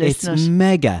mental. It's isn't it?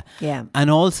 mega. Yeah. And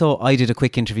also, I did a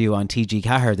quick interview on TG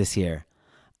Cahir this year,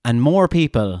 and more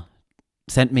people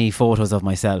sent me photos of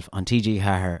myself on TG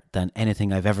Cahir than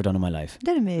anything I've ever done in my life. Isn't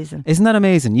that amazing? Isn't that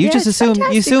amazing? You just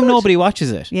assume nobody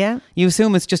watches it. Yeah. You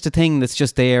assume it's just a thing that's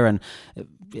just there, and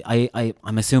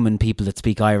I'm assuming people that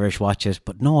speak Irish watch it,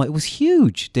 but no, it was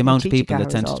huge, the amount of people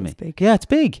that sent it to me. Big. Yeah, it's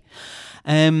big.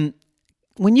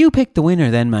 When you pick the winner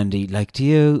then, Mandy, like do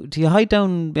you hide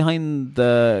down behind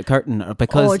the curtain, or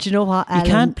because do you know what, Alan?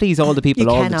 You can't please all the people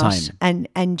all the time.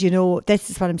 And you know, this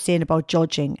is what I'm saying about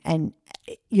judging, and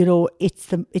you know,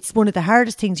 it's one of the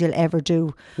hardest things you'll ever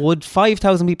do. Would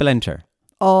 5,000 people enter?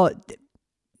 Oh,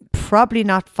 probably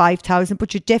not 5,000,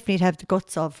 but you definitely have the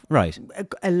guts of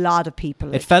a lot of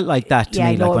people. It felt like that to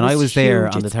me. No, like when I was there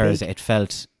on the it's Thursday, big. it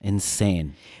felt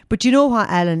insane. But you know what,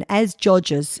 Alan? As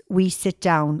judges, we sit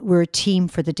down. We're a team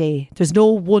for the day. There's no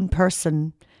one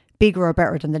person bigger or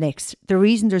better than the next. The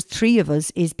reason there's three of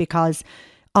us is because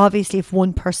obviously if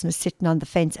one person is sitting on the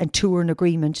fence and two are in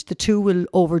agreement, the two will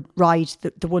override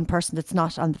the one person that's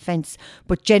not on the fence.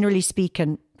 But generally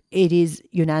speaking, it is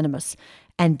unanimous.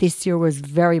 And this year was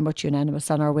very much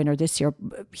unanimous on our winner this year,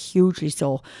 hugely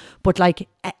so. But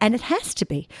and it has to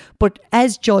be. But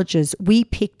as judges, we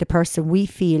pick the person we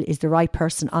feel is the right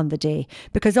person on the day.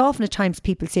 Because often at times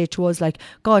people say to us like,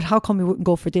 God, how come we wouldn't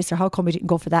go for this, or how come we didn't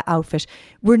go for that outfit?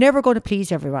 We're never going to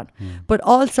please everyone. But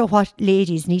also what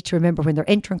ladies need to remember when they're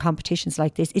entering competitions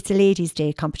like this, it's a Ladies'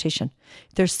 Day competition.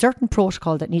 There's certain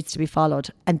protocol that needs to be followed.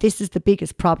 And this is the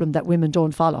biggest problem that women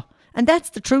don't follow. And that's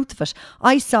the truth of it.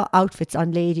 I saw outfits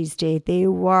on Ladies' Day. They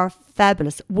were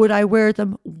fabulous. Would I wear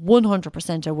them?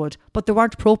 100% I would. But they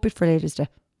weren't appropriate for Ladies' Day.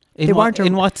 In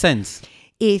what sense?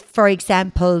 If, for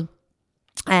example,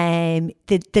 the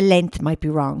length might be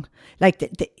wrong. Like,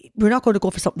 we're not going to go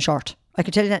for something short. I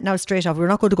can tell you that now straight off. We're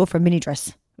not going to go for a mini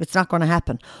dress. It's not going to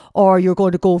happen. Or you're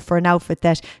going to go for an outfit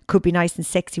that could be nice and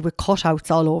sexy with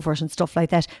cutouts all over it and stuff like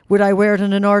that. Would I wear it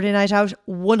on an ordinary night out?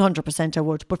 100% I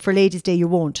would. But for Ladies' Day, you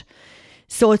won't.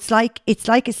 So it's like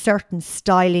a certain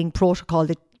styling protocol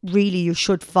that really you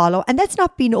should follow. And that's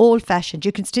not being old-fashioned.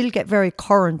 You can still get very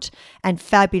current and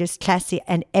fabulous, classy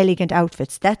and elegant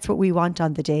outfits. That's what we want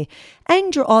on the day.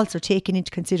 And you're also taking into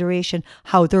consideration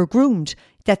how they're groomed,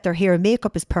 that their hair and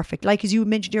makeup is perfect. Like as you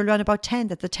mentioned earlier on about tan,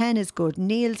 that the tan is good,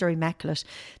 nails are immaculate,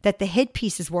 that the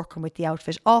headpiece is working with the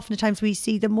outfit. Oftentimes we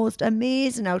see the most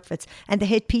amazing outfits and the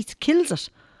headpiece kills it.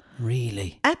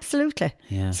 Really? Absolutely.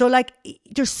 Yeah. So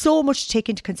there's so much to take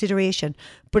into consideration.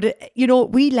 But,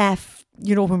 we laugh,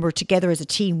 when we're together as a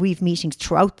team, we've meetings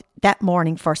throughout that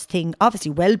morning, first thing,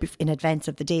 obviously well in advance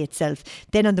of the day itself.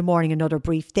 Then on the morning, another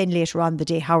brief. Then later on the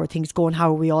day, how are things going?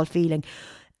 How are we all feeling?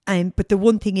 But the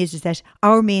one thing is that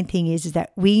our main thing is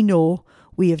that we know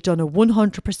we have done a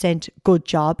 100% good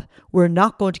job. We're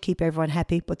not going to keep everyone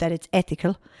happy, but that it's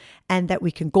ethical and that we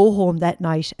can go home that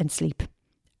night and sleep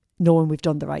knowing we've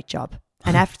done the right job.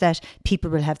 And after that, people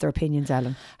will have their opinions,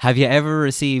 Alan. Have you ever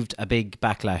received a big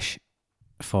backlash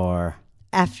for...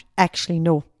 Actually,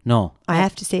 no. No. I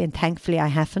have to say, and thankfully I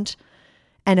haven't.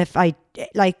 And if I,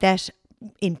 like that,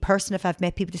 in person, if I've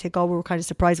met people, they say, God, we were kind of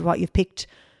surprised with what you've picked.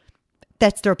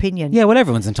 That's their opinion. Yeah, well,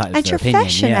 everyone's entitled and to their opinion.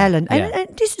 Fashion, yeah. Alan. Yeah.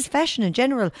 And this is fashion in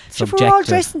general. So if Subjective. we're all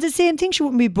dressed in the same thing, she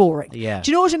wouldn't be boring. Yeah.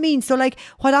 Do you know what I mean? So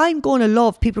what I'm going to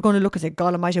love, people are going to look and say,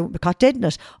 God almighty, I wouldn't be caught dead in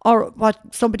it. Or what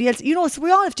somebody else, so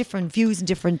we all have different views and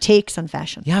different takes on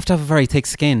fashion. You have to have a very thick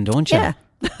skin, don't you? Yeah.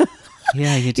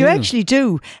 Yeah, you do. You actually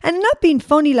do. And not being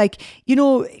funny,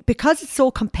 because it's so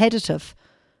competitive,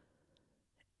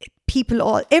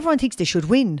 everyone thinks they should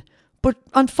win. But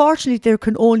unfortunately, there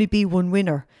can only be one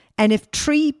winner. And if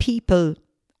three people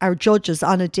are judges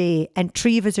on a day and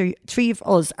three of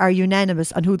us are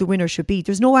unanimous on who the winner should be,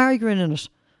 there's no arguing in it.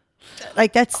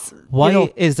 That's...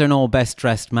 Why is there no best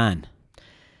dressed man?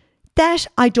 That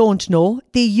I don't know.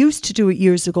 They used to do it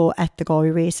years ago at the Galway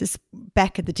races.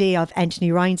 Back in the day of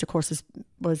Anthony Ryan's, of course,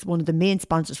 was one of the main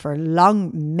sponsors for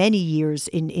many years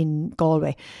in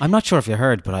Galway. I'm not sure if you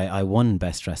heard, but I won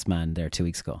Best Dressed Man there 2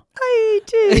 weeks ago. I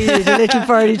did. A little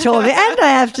birdie told me, and I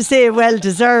have to say, well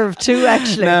deserved too.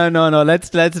 Actually, no. Let's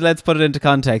put it into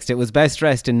context. It was best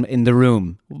dressed in the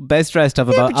room. Best dressed of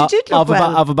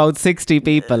about 60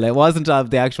 people. It wasn't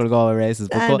of the actual Galway races.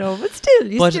 I know, but still,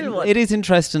 you still won. It is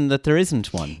interesting that there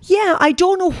isn't one. Yeah, I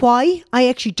don't know why. I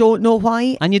actually don't know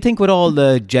why. And you think with all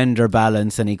the gender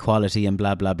balance and equality and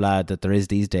blah blah blah that there is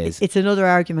these days, it's another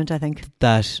argument. I think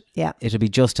that it'll be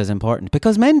just as important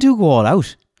because men do go all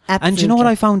out. Absolutely. And do you know what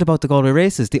I found about the Galway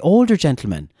races? The older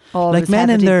gentlemen, like men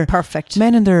in their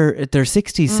 60s,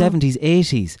 70s,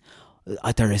 80s,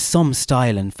 there is some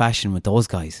style and fashion with those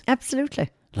guys. Absolutely.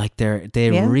 Like they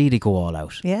really go all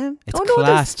out. Yeah, it's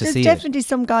class to see. There's definitely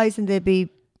some guys, and they'd be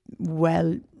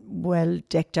well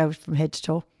decked out from head to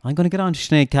toe. I'm going to get on to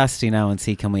Sinead Cassidy now and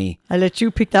see can we... I'll let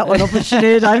you pick that one up with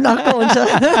Sinead. I'm not going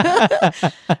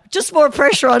to. Just more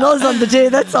pressure on us on the day,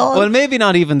 that's all. Well, maybe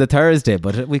not even the Thursday,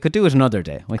 but we could do it another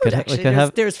day.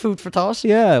 There's food for thought.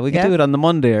 Yeah, we could do it on the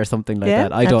Monday or something like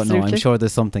that. I don't know. Absolutely. I'm sure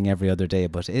there's something every other day,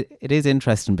 but it is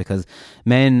interesting because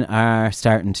men are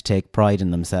starting to take pride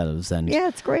in themselves. And yeah,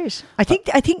 it's great. I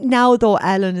think now though,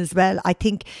 Alan, as well, I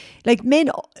think like men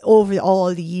over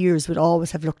all the years would always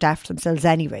have looked after themselves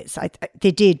anyways. They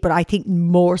did. But I think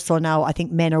more so now. I think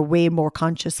men are way more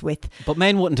conscious with. But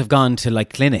men wouldn't have gone to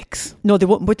like clinics. No, they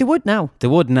wouldn't. But they would now. They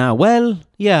would now. Well,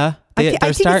 yeah. I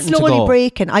think starting it's slowly to go.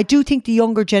 breaking. I do think the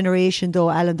younger generation, though,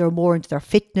 Alan, they're more into their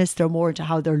fitness. They're more into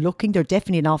how they're looking. They're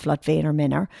definitely an awful lot vainer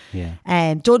men are.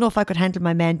 Yeah. Don't know if I could handle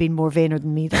my man being more vainer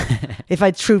than me, though. If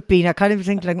I'd truth been, I kind of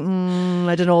think like,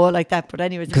 I don't know, like that. But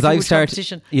anyways, because I've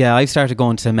started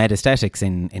going to med aesthetics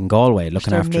in Galway,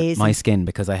 looking after my skin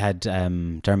because I had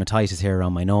dermatitis here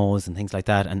around my nose and things like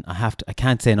that. And I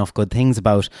can't say enough good things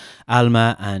about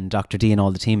Alma and Dr. D and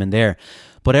all the team in there.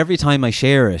 But every time I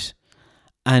share it,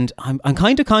 and I'm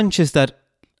kind of conscious that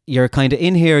you're kind of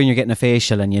in here and you're getting a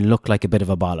facial and you look like a bit of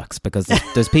a bollocks because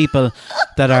there's people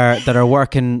that are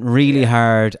working really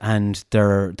hard and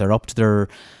they're up to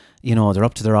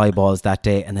their eyeballs that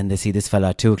day, and then they see this fella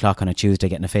at 2:00 on a Tuesday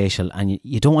getting a facial, and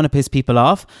you don't want to piss people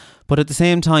off, but at the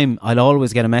same time I'll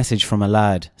always get a message from a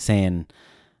lad saying,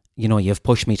 you've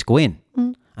pushed me to go in.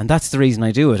 And that's the reason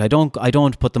I do it. I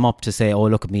don't put them up to say, oh,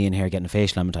 look at me in here getting a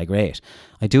facial, am I great?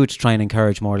 I do it to try and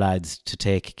encourage more lads to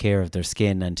take care of their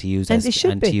skin and to use to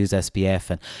use SPF.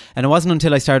 And it wasn't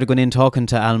until I started going in talking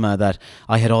to Alma that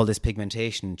I had all this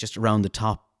pigmentation just around the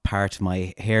top part of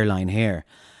my hairline here.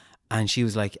 And she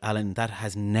was like, Alan, that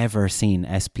has never seen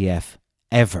SPF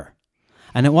ever.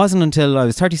 And it wasn't until I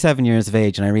was 37 years of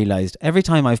age and I realised every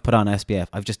time I've put on SPF,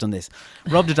 I've just done this,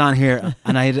 rubbed it on here,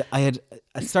 and I had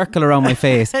a circle around my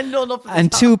face and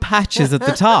two patches at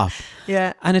the top.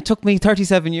 Yeah. And it took me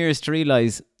 37 years to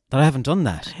realise that I haven't done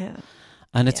that. Yeah.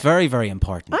 And it's very, very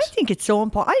important. I think it's so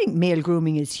important. I think male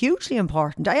grooming is hugely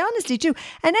important. I honestly do.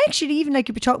 And actually, even like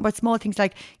you'd be talking about small things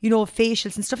like,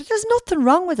 facials and stuff, there's nothing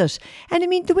wrong with it. And I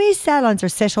mean, the way salons are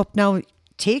set up now,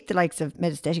 take the likes of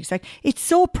med aesthetics, like it's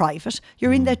so private.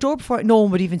 You're in that door before no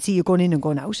one would even see you going in and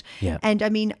going out. Yeah. And I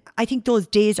mean, I think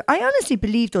I honestly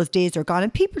believe those days are gone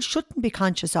and people shouldn't be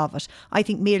conscious of it. I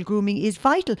think male grooming is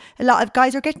vital. A lot of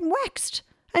guys are getting waxed.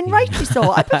 And rightly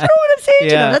so. I prefer what I'm saying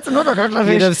to them. That's another hurdle of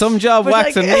it. You'd have some job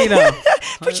waxing me now.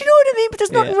 But you know what I mean? But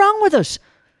there's nothing wrong with it.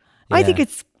 Yeah.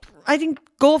 I think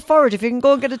go forward. If you can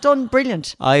go and get it done,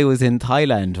 brilliant. I was in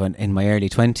Thailand in my early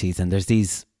 20s, and there's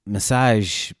these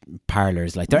massage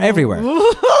parlours, like they're everywhere.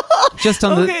 They're just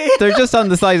on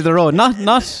the side of the road. Not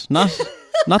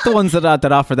the ones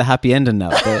that offer the happy ending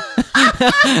now.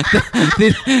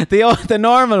 The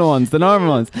normal ones.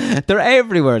 They're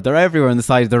everywhere. They're everywhere on the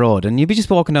side of the road. And you'd be just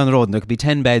walking down the road and there could be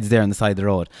 10 beds there on the side of the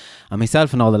road. And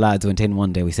myself and all the lads went in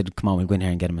one day. We said, come on, we'll go in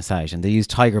here and get a massage. And they used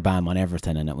Tiger Balm on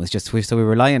everything. And it was just, so we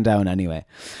were lying down anyway.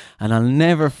 And I'll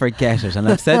never forget it. And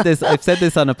I've said this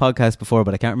on a podcast before,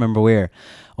 but I can't remember where.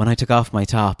 When I took off my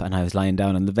top and I was lying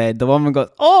down on the bed, the woman goes,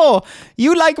 oh,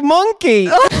 you like monkey.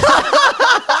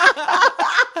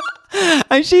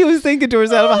 And she was thinking to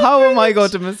herself, how am I going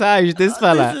to massage this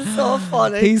fella? This is so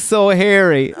funny. He's so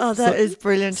hairy. Oh, that is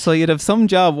brilliant. So you'd have some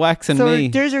job waxing me.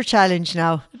 So there's your challenge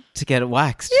now. To get it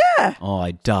waxed? Yeah. Oh,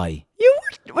 I'd die. You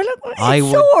would? Well,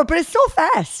 it's sore, but it's so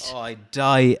fast. Oh, I'd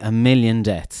die a million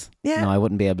deaths. Yeah. No, I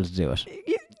wouldn't be able to do it.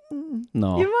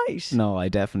 No. You're right. No, I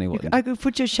definitely wouldn't. I could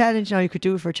put you a challenge now. You could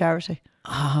do it for charity.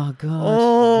 Oh,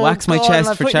 God. Wax my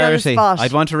chest for charity.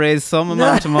 I'd want to raise some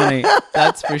amount of money.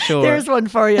 That's for sure. There's one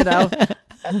for you now.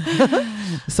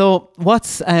 So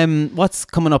what's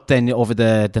coming up then over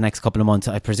the next couple of months?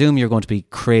 I presume you're going to be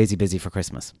crazy busy for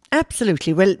Christmas.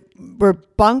 Absolutely. Well, we're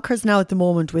bonkers now at the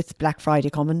moment with Black Friday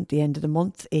coming, the end of the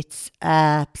month. It's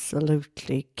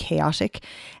absolutely chaotic.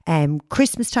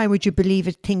 Christmas time, would you believe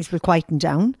it, things will quieten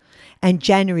down. And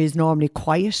January is normally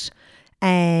quiet.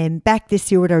 Back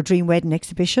this year with our Dream Wedding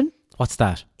exhibition. What's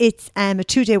that? It's a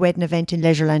 2-day wedding event in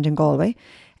Leisureland in Galway.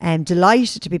 I'm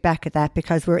delighted to be back at that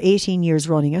because we're 18 years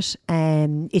running it.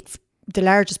 It's the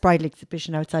largest bridal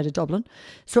exhibition outside of Dublin.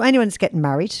 So anyone that's getting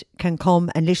married can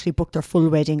come and literally book their full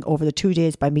wedding over the 2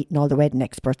 days by meeting all the wedding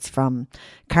experts, from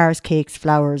cars, cakes,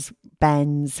 flowers,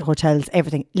 bands, hotels,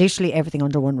 everything. Literally everything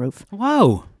under one roof.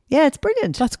 Wow. Yeah, it's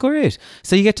brilliant. That's great.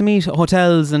 So you get to meet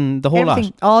hotels and the whole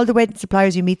Everything, lot. all the wedding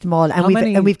suppliers, you meet them all. How And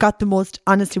many- we've got the most,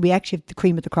 honestly, we actually have the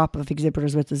cream of the crop of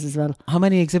exhibitors with us as well. How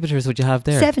many exhibitors would you have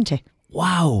there? 70.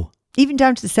 Wow. Even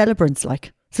down to the celebrants,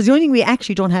 like. So the only thing we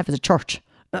actually don't have is a church.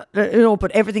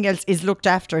 But everything else is looked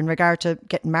after in regard to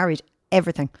getting married.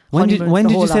 Everything. When did Honeymoons, the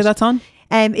you whole say lot. that's on?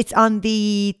 It's on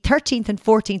the 13th and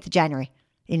 14th of January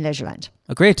in Leisureland.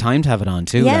 A great time to have it on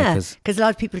too. Yeah, like, because a lot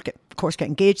of people, of course, get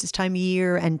engaged this time of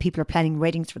year, and people are planning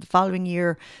weddings for the following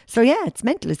year. So yeah, it's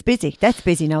mental. It's busy. That's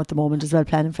busy now at the moment as well,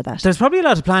 planning for that. there's probably a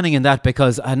lot of planning in that,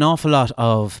 because an awful lot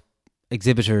of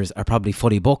exhibitors are probably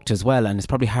fully booked as well, and it's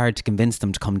probably hard to convince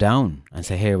them to come down and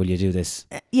say, here, will you do this?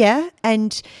 Yeah,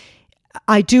 and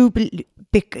I do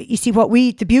you see,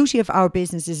 the beauty of our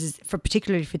business is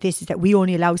particularly for this, is that we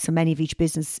only allow so many of each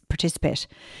business participate.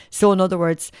 So in other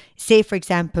words, say for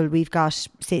example, we've got,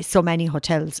 say, so many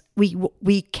hotels.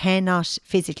 We cannot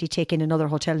physically take in another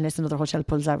hotel unless another hotel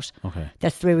pulls out. Okay.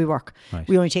 That's the way we work. Right.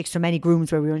 We only take so many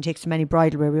grooms where, we only take so many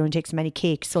bridal where, we only take so many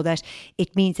cakes, so that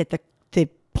it means that the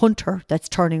punter that's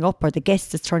turning up, or the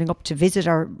guest that's turning up to visit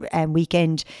our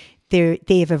weekend,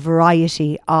 they have a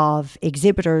variety of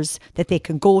exhibitors that they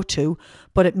can go to,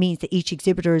 but it means that each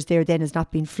exhibitor is there then is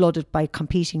not being flooded by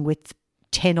competing with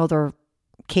 10 other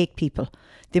cake people.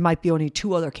 There might be only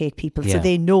 2 other cake people, so Yeah.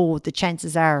 they know the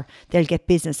chances are they'll get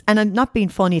business. And I'm not being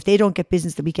funny, if they don't get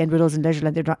business the weekend with us in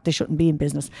Leisureland, they shouldn't be in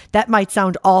business. That might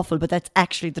sound awful, but that's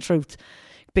actually the truth.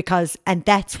 And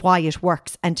that's why it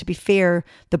works. And to be fair,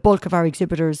 the bulk of our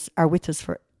exhibitors are with us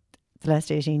for the last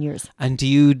 18 years. And do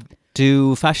you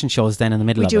do fashion shows then in the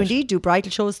middle We of do it? indeed do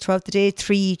bridal shows throughout the day,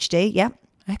 3 each day. Yeah.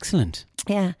 Excellent.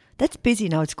 Yeah. That's busy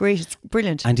now. It's great. It's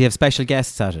brilliant. And do you have special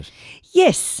guests at it?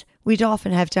 Yes. We'd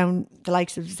often have down the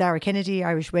likes of Zara Kennedy,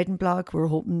 Irish Wedding Blog. We're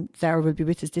hoping Zara will be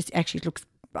with us actually, it looks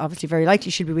obviously very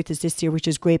likely she'll be with us this year, which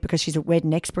is great because she's a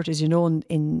wedding expert, as you know,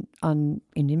 in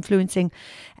influencing.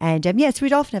 And yes,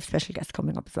 we'd often have special guests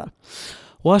coming up as well.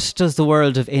 What does the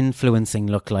world of influencing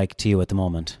look like to you at the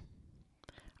moment?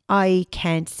 I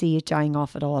can't see it dying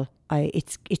off at all.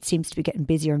 It seems to be getting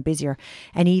busier and busier.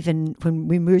 And even when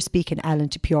we were speaking, Alan,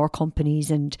 to PR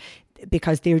companies, and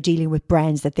because they're dealing with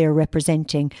brands that they're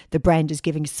representing, the brand is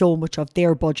giving so much of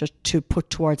their budget to put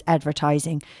towards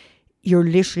advertising. You're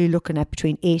literally looking at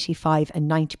between 85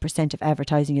 and 90% of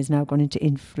advertising is now going into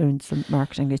influence and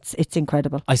marketing. It's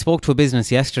incredible. I spoke to a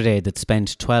business yesterday that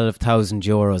spent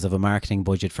 €12,000 of a marketing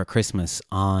budget for Christmas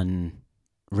on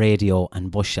radio and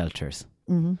bus shelters.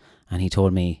 Mm-hmm. And he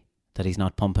told me that he's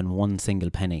not pumping one single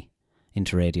penny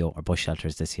into radio or bus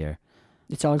shelters this year.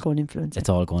 It's all going influencer. It's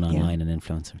all going online and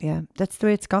influencer. Yeah, that's the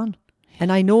way it's gone.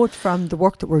 And I know it from the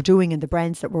work that we're doing and the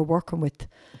brands that we're working with.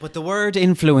 But the word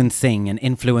influencing and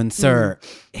influencer,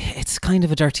 it's kind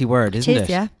of a dirty word, isn't it?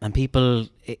 Yeah. And people,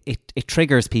 it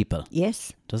triggers people.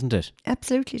 Yes. Doesn't it?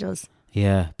 Absolutely does.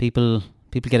 Yeah, people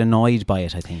get annoyed by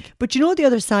it, I think. But you know, the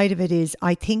other side of it is,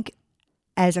 I think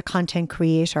as a content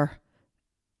creator,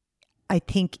 I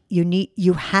think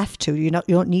you have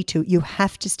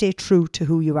to stay true to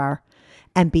who you are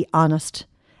and be honest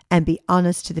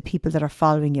to the people that are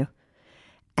following you.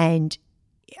 And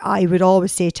I would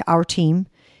always say to our team,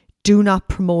 do not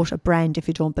promote a brand if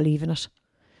you don't believe in it.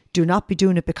 Do not be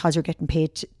doing it because you're getting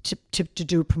paid to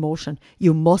do promotion.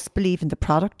 You must believe in the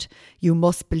product. You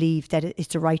must believe that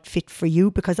it's the right fit for you,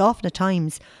 because often at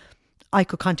times I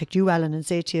could contact you, Alan, and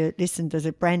say to you, listen, there's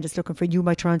a brand that's looking for you.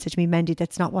 Might turn and say to me, Mandy,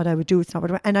 that's not what I would do. It's not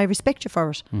what I would. And I respect you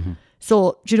for it. Mm-hmm.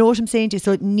 So do you know what I'm saying to you?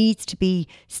 So it needs to be,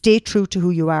 stay true to who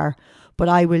you are. But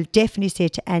I will definitely say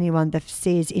to anyone that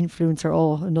says influencer,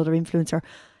 another influencer,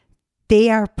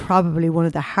 they are probably one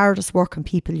of the hardest working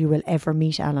people you will ever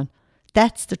meet, Alan.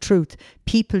 That's the truth.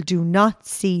 People do not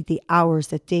see the hours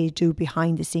that they do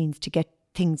behind the scenes to get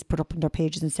things put up on their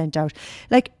pages and sent out.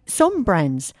 Like, some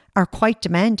brands are quite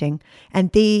demanding,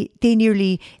 and they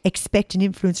nearly expect an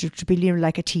influencer to be nearly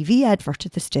like a TV advert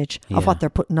at this stage of what they're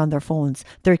putting on their phones.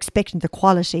 They're expecting the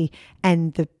quality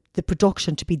and the the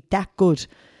production to be that good.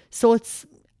 So it's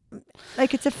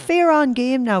like, it's a fair on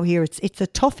game now here. It's a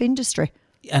tough industry.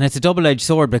 And it's a double-edged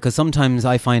sword, because sometimes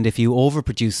I find if you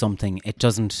overproduce something, it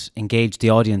doesn't engage the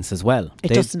audience as well.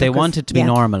 They want it to be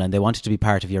normal, and they want it to be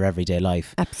part of your everyday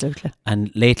life. Absolutely.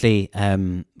 And lately,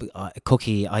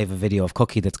 Cookie, I have a video of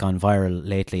Cookie that's gone viral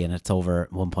lately, and it's over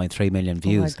 1.3 million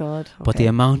views. Oh my God. Okay. But the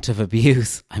amount of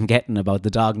abuse I'm getting about the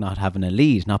dog not having a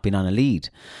lead, not being on a lead.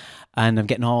 And I'm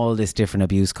getting all this different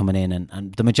abuse coming in,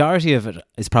 and the majority of it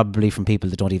is probably from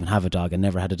people that don't even have a dog and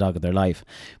never had a dog in their life.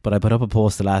 But I put up a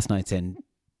post the last night saying,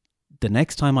 the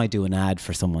next time I do an ad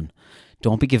for someone,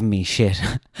 don't be giving me shit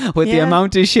with the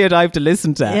amount of shit I have to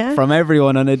listen to from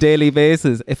everyone on a daily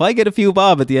basis. If I get a few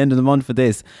bob at the end of the month for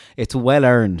this, it's well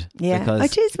earned. Yeah,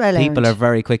 because it is well earned. People are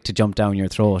very quick to jump down your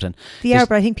throat. And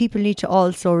but I think people need to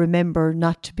also remember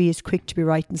not to be as quick to be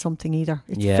writing something either.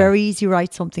 It's very easy to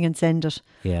write something and send it.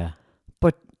 Yeah.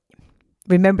 But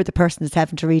remember the person that's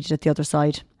having to read it at the other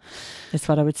side. That's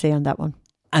what I would say on that one.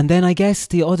 And then I guess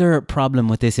the other problem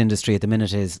with this industry at the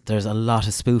minute is there's a lot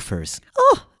of spoofers.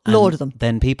 Oh, load of them.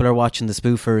 Then people are watching the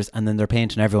spoofers, and then they're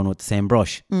painting everyone with the same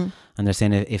brush. And they're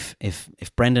saying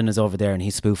if Brendan is over there and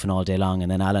he's spoofing all day long,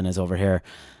 and then Alan is over here,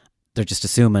 they're just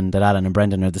assuming that Alan and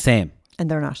Brendan are the same.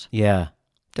 And they're not. Yeah.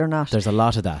 They're not. There's a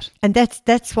lot of that. And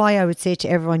that's why I would say to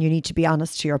everyone, you need to be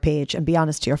honest to your page and be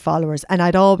honest to your followers. And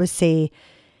I'd always say,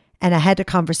 and I had a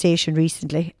conversation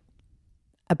recently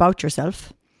about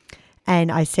yourself,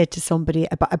 and I said to somebody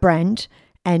about a brand,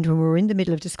 and when we were in the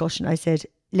middle of discussion, I said,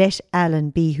 let Alan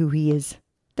be who he is.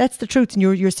 That's the truth. And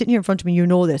you're sitting here in front of me, you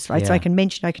know this, right? Yeah. So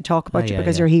I can talk about you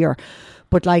because you're here.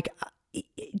 But like,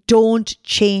 don't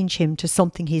change him to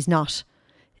something he's not.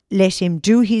 Let him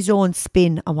do his own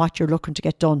spin on what you're looking to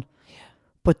get done. Yeah.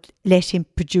 But let him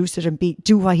produce it and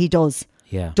do what he does.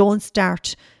 Yeah. Don't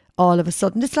start all of a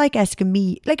sudden. It's like asking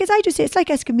me, like as I just say, it's like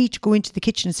asking me to go into the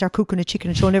kitchen and start cooking a chicken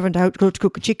and showing everyone how to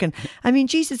cook a chicken. I mean,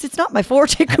 Jesus, it's not my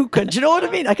forte cooking. Do you know what I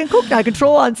mean? I can cook now. I can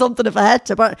throw on something if I had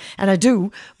to, and I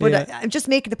do. But I'm just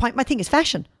making the point. My thing is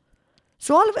fashion.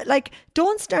 So all of it, like,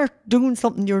 don't start doing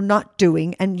something you're not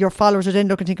doing, and your followers are then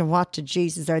looking thinking, what to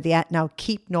Jesus are they at now?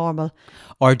 Keep normal.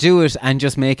 Or do it and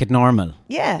just make it normal.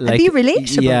 Yeah, like, and be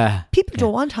relatable. Yeah. People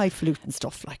don't want highfalutin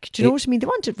stuff. Like, do you know what I mean? They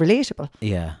want it relatable.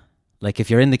 Yeah. Like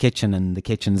if you're in the kitchen and the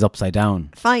kitchen's upside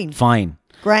down. Fine.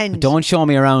 Grand. But don't show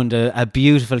me around a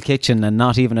beautiful kitchen and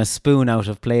not even a spoon out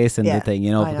of place in the thing,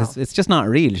 you know, because it's just not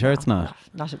real. Sure, it's not.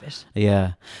 Not a bit.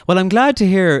 Yeah. Well, I'm glad to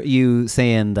hear you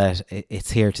saying that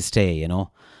it's here to stay, you know.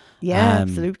 Yeah,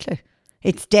 absolutely.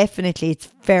 It's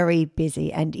very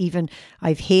busy. And even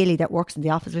I've Hayley that works in the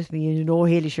office with me. You know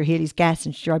Hayley, sure, Hayley's gas,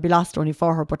 and sure, I'd be lost only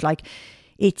for her. But like,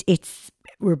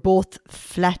 we're both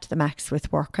flat to the max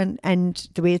with work, and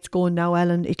the way it's going now,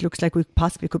 Ellen, it looks like we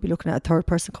possibly could be looking at a third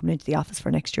person coming into the office for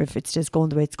next year if it's just going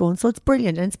the way it's going. So it's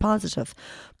brilliant and it's positive,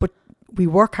 but we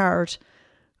work hard,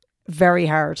 very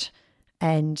hard,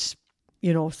 and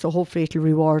you know, so hopefully it'll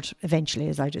reward eventually,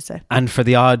 as I just said. And for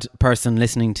the odd person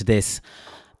listening to this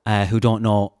who don't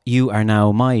know, you are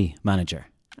now my manager.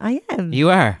 I am.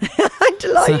 You are. I'm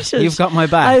delighted. So you've got my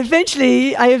back. I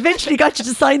eventually got you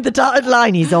to sign the dotted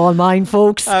line. He's all mine,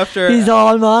 folks. He's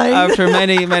all mine. After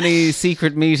many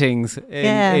secret meetings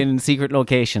in secret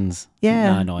locations.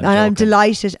 Yeah. No, I'm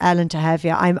delighted, Alan, to have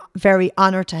you. I'm very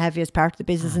honoured to have you as part of the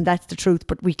business, and that's the truth.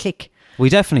 But we click. We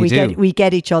definitely do. We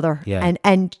get each other. Yeah.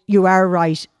 And you are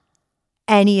right.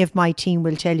 Any of my team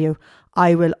will tell you,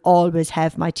 I will always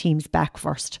have my team's back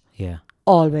first. Yeah.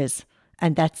 Always.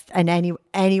 And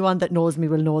anyone that knows me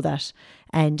will know that.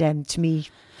 And to me,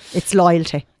 it's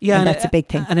loyalty. Yeah, and that's a big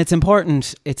thing. And it's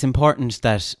important. It's important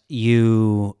that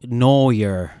you know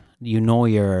your.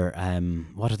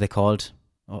 What are they called?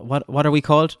 What are we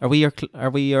called? Are we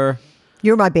your?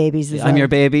 You're my babies. I'm your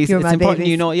babies. It's important babies.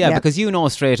 you know, because you know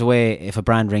straight away if a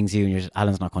brand rings you and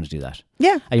Alan's not going to do that.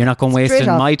 Yeah, and you're not going wasting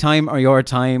my time or your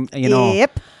time. You know.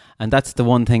 Yep. And that's the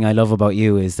one thing I love about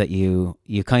you is that you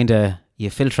kind of. You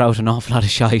filter out an awful lot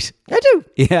of shite. I do.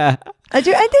 Yeah. I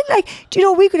do. And then do you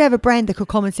know, we could have a brand that could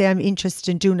come and say, I'm interested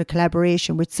in doing a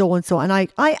collaboration with so-and-so. And I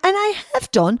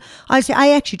have done. I say, I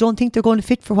actually don't think they're going to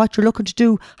fit for what you're looking to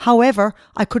do. However,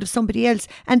 I could have somebody else.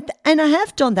 And I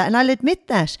have done that. And I'll admit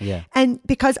that. Yeah. And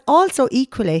because also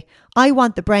equally, I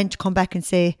want the brand to come back and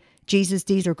say, Jesus,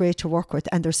 these are great to work with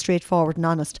and they're straightforward and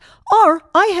honest. Or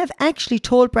I have actually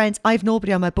told brands, I've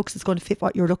nobody on my books that's going to fit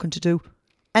what you're looking to do.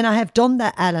 And I have done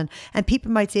that, Alan. And people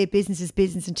might say business is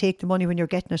business and take the money when you're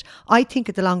getting it. I think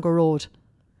of the longer road.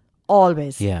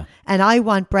 Always. Yeah. And I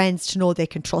want brands to know they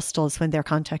can trust us when they're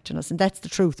contacting us. And that's the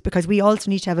truth. Because we also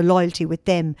need to have a loyalty with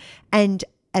them and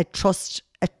a trust,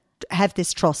 have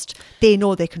this trust. They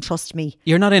know they can trust me.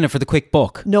 You're not in it for the quick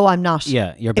buck. No, I'm not.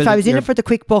 Yeah, if I was in it for the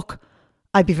quick buck,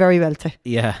 I'd be very wealthy.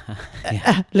 Yeah.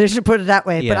 Let's put it that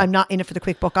way. Yeah. But I'm not in it for the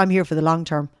quick buck. I'm here for the long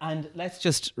term. And let's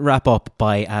just wrap up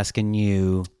by asking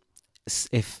you,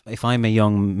 if I'm a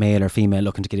young male or female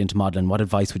looking to get into modelling, what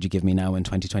advice would you give me now in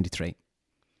 2023?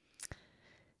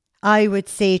 I would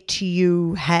say to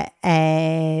you,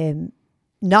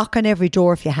 knock on every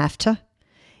door if you have to.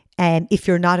 If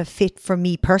you're not a fit for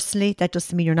me personally, that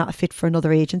doesn't mean you're not a fit for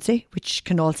another agency, which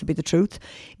can also be the truth.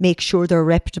 Make sure they're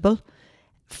reputable.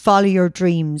 Follow your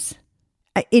dreams.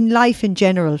 In life in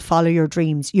general, follow your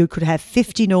dreams. You could have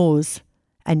 50 no's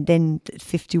and then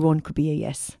 51 could be a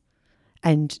yes.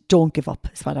 And don't give up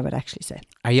is what I would actually say.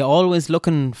 Are you always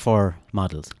looking for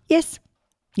models? Yes.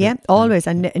 Yeah, always.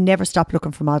 And never stop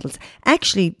looking for models.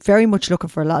 Actually, very much looking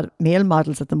for a lot of male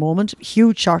models at the moment.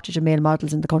 Huge shortage of male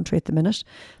models in the country at the minute.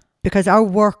 Because our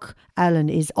work, Alan,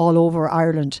 is all over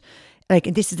Ireland. Like,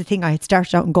 and this is the thing, I had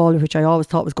started out in Galway, which I always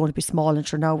thought was going to be small, and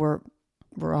sure now we're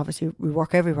obviously, we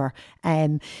work everywhere.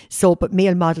 But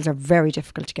male models are very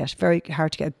difficult to get, very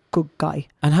hard to get a good guy.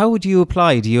 And how would you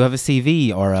apply? Do you have a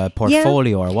CV or a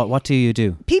portfolio, or what do you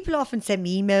do? People often send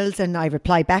me emails and I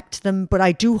reply back to them, but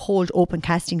I do hold open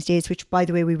castings days, which, by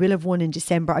the way, we will have one in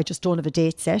December. I just don't have a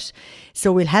date set.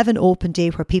 So we'll have an open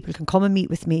day where people can come and meet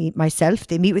with me myself.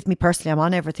 They meet with me personally. I'm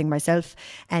on everything myself.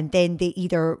 And then we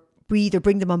either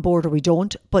bring them on board or we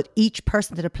don't. But each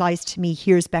person that applies to me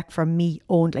hears back from me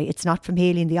only. It's not from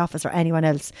Hayley in the office or anyone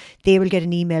else. They will get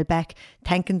an email back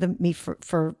thanking them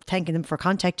for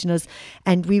contacting us,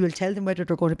 and we will tell them whether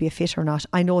they're going to be a fit or not.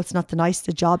 I know it's not the nicest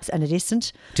of jobs, and it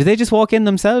isn't. Do they just walk in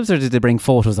themselves, or do they bring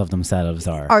photos of themselves?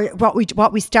 Or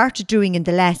what we started doing in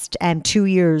the last 2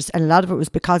 years, and a lot of it was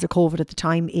because of COVID at the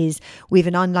time, is we have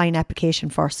an online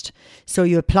application first. So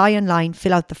you apply online,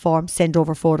 fill out the form, send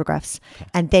over photographs,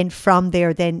 and then from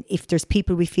there, then if there's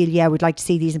people we feel, we'd like to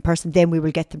see these in person, then we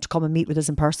will get them to come and meet with us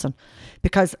in person.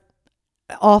 Because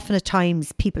often at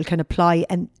times people can apply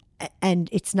and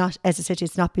it's not, as I said,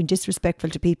 it's not being disrespectful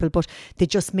to people, but they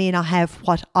just may not have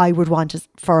what I would want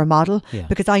for a model.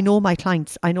 Because I know my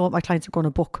clients, I know what my clients are going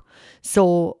to book.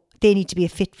 So they need to be a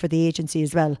fit for the agency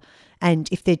as well. And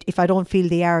if I don't feel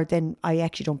they are, then I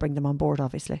actually don't bring them on board,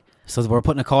 obviously. So we're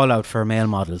putting a call out for male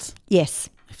models. Yes.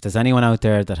 If there's anyone out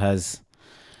there that has...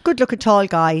 good looking tall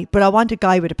guy, but I want a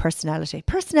guy with a personality.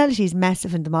 Personality is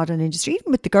massive in the modern industry,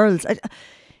 even with the girls.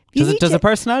 Does a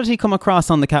personality come across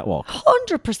on the catwalk?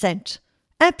 100%.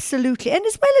 Absolutely. And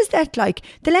as well as that, like,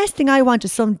 the last thing I want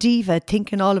is some diva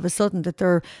thinking all of a sudden that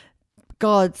they're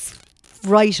God's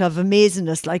right of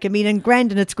amazingness. Like, I mean, and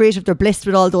grand, and it's great if they're blessed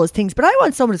with all those things, but I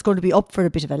want someone who's going to be up for a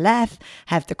bit of a laugh,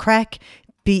 have the crack,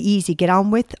 be easy, get on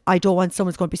with. I don't want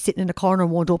someone who's going to be sitting in a corner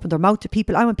and won't open their mouth to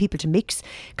people. I want people to mix.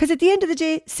 Because at the end of the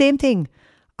day, same thing.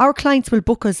 Our clients will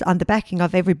book us on the backing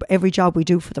of every job we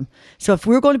do for them. So if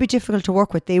we're going to be difficult to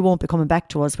work with, they won't be coming back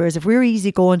to us. Whereas if we're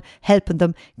easy going, helping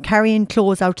them, carrying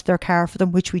clothes out to their car for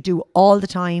them, which we do all the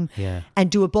time, and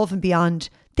do above and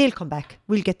beyond, they'll come back.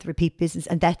 We'll get the repeat business,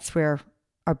 and that's where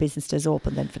our business stays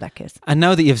open then for that case. And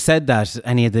now that you've said that,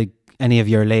 any of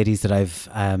your ladies that I've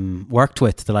worked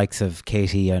with, the likes of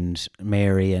Katie and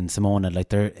Mary and Simona,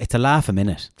 like it's a laugh a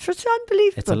minute. It's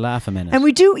unbelievable. It's a laugh a minute. And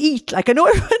we do eat. Like, I know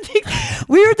everyone thinks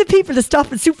we're the people that stop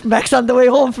at Supermax on the way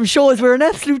home from shows. We're an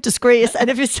absolute disgrace. And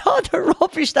if you saw the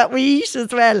rubbish that we eat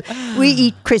as well, we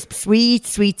eat crisps, we eat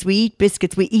sweets, we eat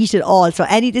biscuits, we eat it all. So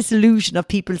any disillusion of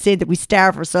people saying that we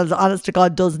starve ourselves, honest to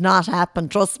God, does not happen.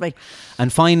 Trust me.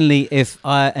 And finally, if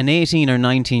an 18 or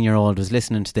 19-year-old was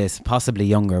listening to this, possibly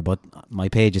younger, but my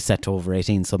page is set to over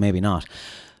 18, so maybe not,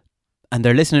 and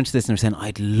they're listening to this and they're saying,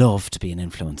 I'd love to be an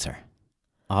influencer.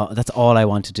 That's all I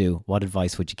want to do. What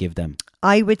advice would you give them?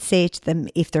 I would say to them,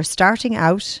 if they're starting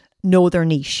out, know their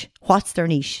niche. What's their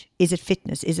niche? Is it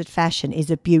fitness? Is it fashion?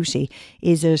 Is it beauty?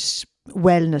 Is it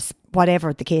wellness?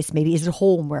 Whatever the case may be. Is it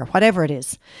homeware? Whatever it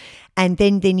is. And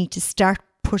then they need to start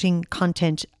putting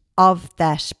content of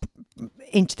that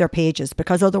into their pages,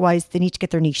 because otherwise they need to get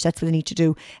their niche. That's what they need to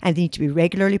do. And they need to be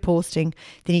regularly posting.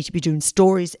 They need to be doing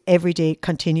stories every day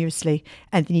continuously,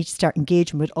 and they need to start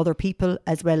engaging with other people,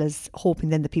 as well as hoping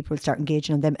then the people will start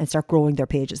engaging on them and start growing their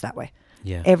pages that way.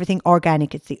 Everything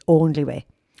organic. It's the only way.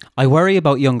 I worry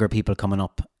about younger people coming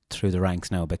up through the ranks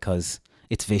now, because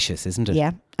it's vicious, isn't it?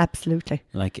 Yeah, absolutely.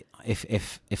 Like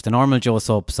if the normal Joe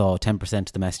Soap saw 10%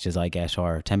 of the messages I get,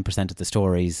 or 10% of the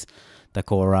stories that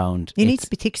go around, you need to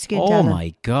be thick-skinned. Oh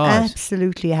my God.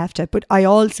 Absolutely, you have to. But I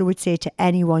also would say to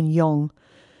anyone young,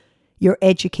 your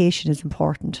education is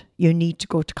important. You need to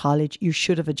go to college. You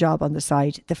should have a job on the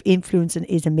side. The influencing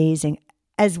is amazing.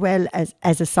 as well as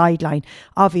a sideline.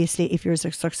 Obviously, if you're as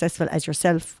successful as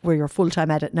yourself, where you're full-time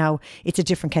at it now, it's a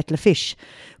different kettle of fish.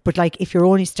 But like, if you're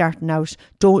only starting out,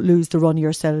 don't lose the run of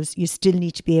yourselves. You still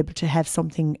need to be able to have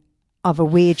something of a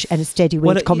wage and a steady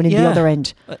wage coming in the other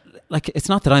end. Like, it's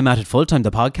not that I'm at it full-time. The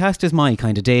podcast is my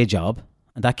kind of day job,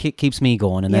 and that keeps me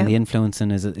going. And then the influencing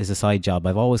is a side job.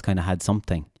 I've always kind of had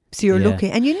something. So you're lucky,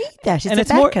 and you need that.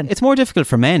 It's more difficult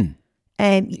for men.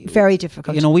 Very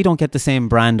difficult. You know, we don't get the same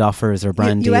brand offers or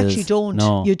brand deals. You actually don't.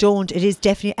 No. You don't. It is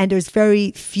definitely, and there's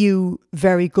very few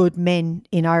very good men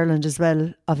in Ireland as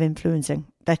well of influencing.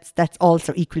 That's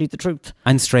also equally the truth.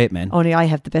 And straight men. Only I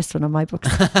have the best one on my books.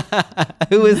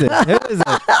 Who is it?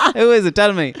 Who is it?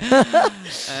 Tell me.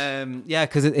 Yeah,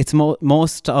 because it's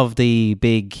most of the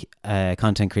big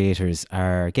content creators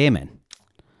are gay men.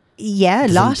 Yeah,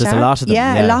 there's a lot of them.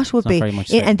 Yeah, a lot would be.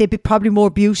 And they'd be probably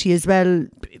more beauty as well.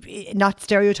 Not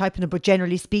stereotyping them, but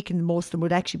generally speaking, most of them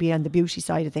would actually be on the beauty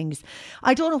side of things.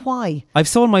 I don't know why. I've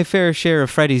sold my fair share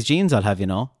of Freddie's jeans, I'll have you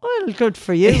know. Well, good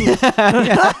for you.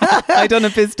 I done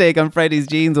a piss take on Freddie's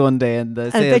jeans one day and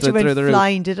the sales went through the roof.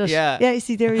 Flying, did it? Yeah. Yeah, you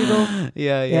see, there you go.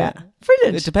 Yeah.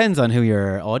 Brilliant. It depends on who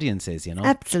your audience is, you know.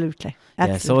 Absolutely.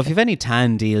 Yeah, so if you've any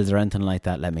tan deals or anything like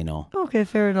that, let me know. Okay,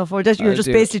 fair enough. Or you're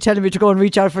just basically telling me to go and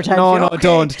reach out for tan. No,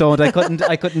 don't. I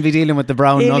couldn't be dealing with the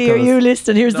brown knuckles. You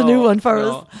listen. Here's the new one for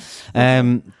us.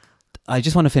 I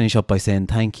just want to finish up by saying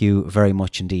thank you very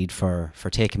much indeed for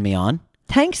taking me on.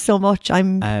 Thanks so much.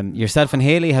 Yourself and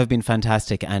Hayley have been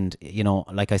fantastic, and you know,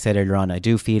 like I said earlier on, I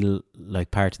do feel like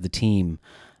part of the team,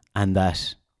 and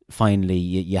that finally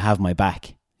you have my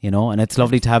back. You know, and it's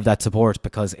lovely to have that support,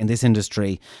 because in this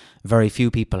industry, very few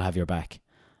people have your back.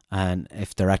 And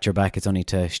if they're at your back, it's only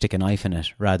to stick a knife in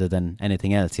it rather than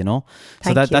anything else, you know.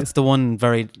 So that's the one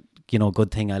very, you know, good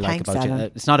thing I like about you.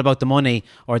 It's not about the money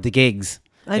or the gigs.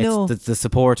 I know. The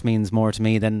support means more to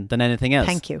me than anything else.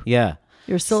 Thank you. Yeah.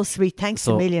 You're so sweet. Thanks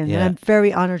a million. Yeah. And I'm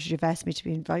very honoured you've asked me to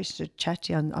be invited to chat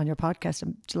to you on your podcast.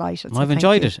 I'm delighted. Well, I've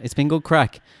enjoyed it. It's been good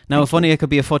crack. Now, if only I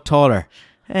could be a foot taller,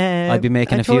 I'd be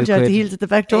making a few quid. I told you I had the heels at the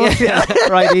back door.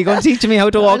 Right, are you going to teach me how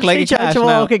to walk like a cat? How to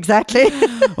walk, exactly.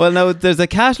 Well, now there's a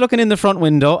cat looking in the front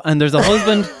window, and there's a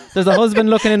husband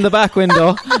looking in the back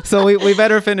window. So we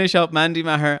better finish up. Mandy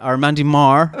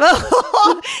Maher.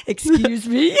 Excuse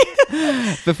me.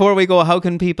 Before we go, how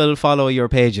can people follow your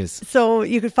pages? So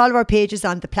you can follow our pages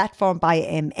on the platform by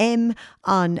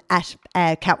on at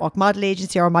Catwalk Model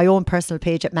Agency, or my own personal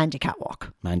page at Mandy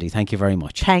Catwalk. Mandy, thank you very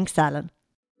much. Thanks, Alan.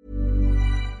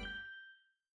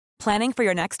 Planning for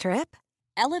your next trip?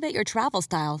 Elevate your travel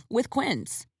style with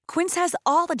Quince. Quince has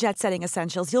all the jet-setting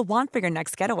essentials you'll want for your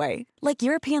next getaway, like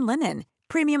European linen,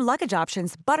 premium luggage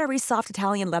options, buttery soft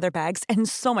Italian leather bags, and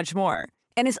so much more.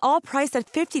 And is all priced at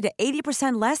 50 to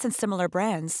 80% less than similar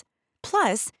brands.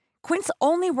 Plus, Quince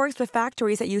only works with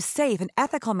factories that use safe and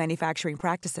ethical manufacturing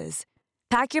practices.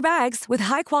 Pack your bags with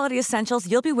high-quality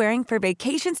essentials you'll be wearing for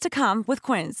vacations to come with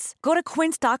Quince. Go to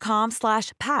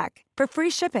quince.com/pack for free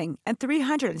shipping and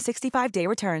 365-day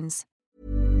returns.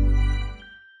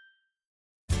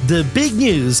 The Big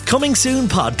News Coming Soon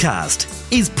podcast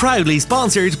is proudly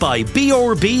sponsored by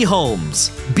B&B Homes.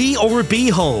 B&B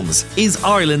Homes is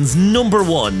Ireland's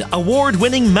 #1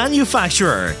 award-winning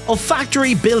manufacturer of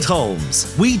factory-built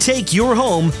homes. We take your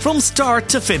home from start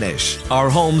to finish. Our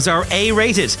homes are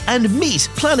A-rated and meet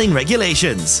planning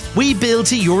regulations. We build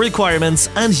to your requirements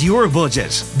and your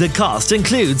budget. The cost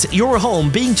includes your home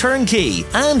being turnkey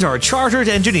and our chartered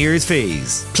engineers'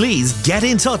 fees. Please get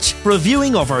in touch for a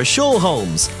viewing of our show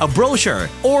homes, a brochure,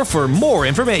 or for more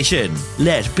information.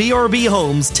 Let B&B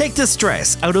Homes take the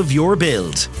stress out of your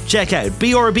build. Check out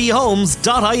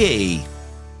brbhomes.ie.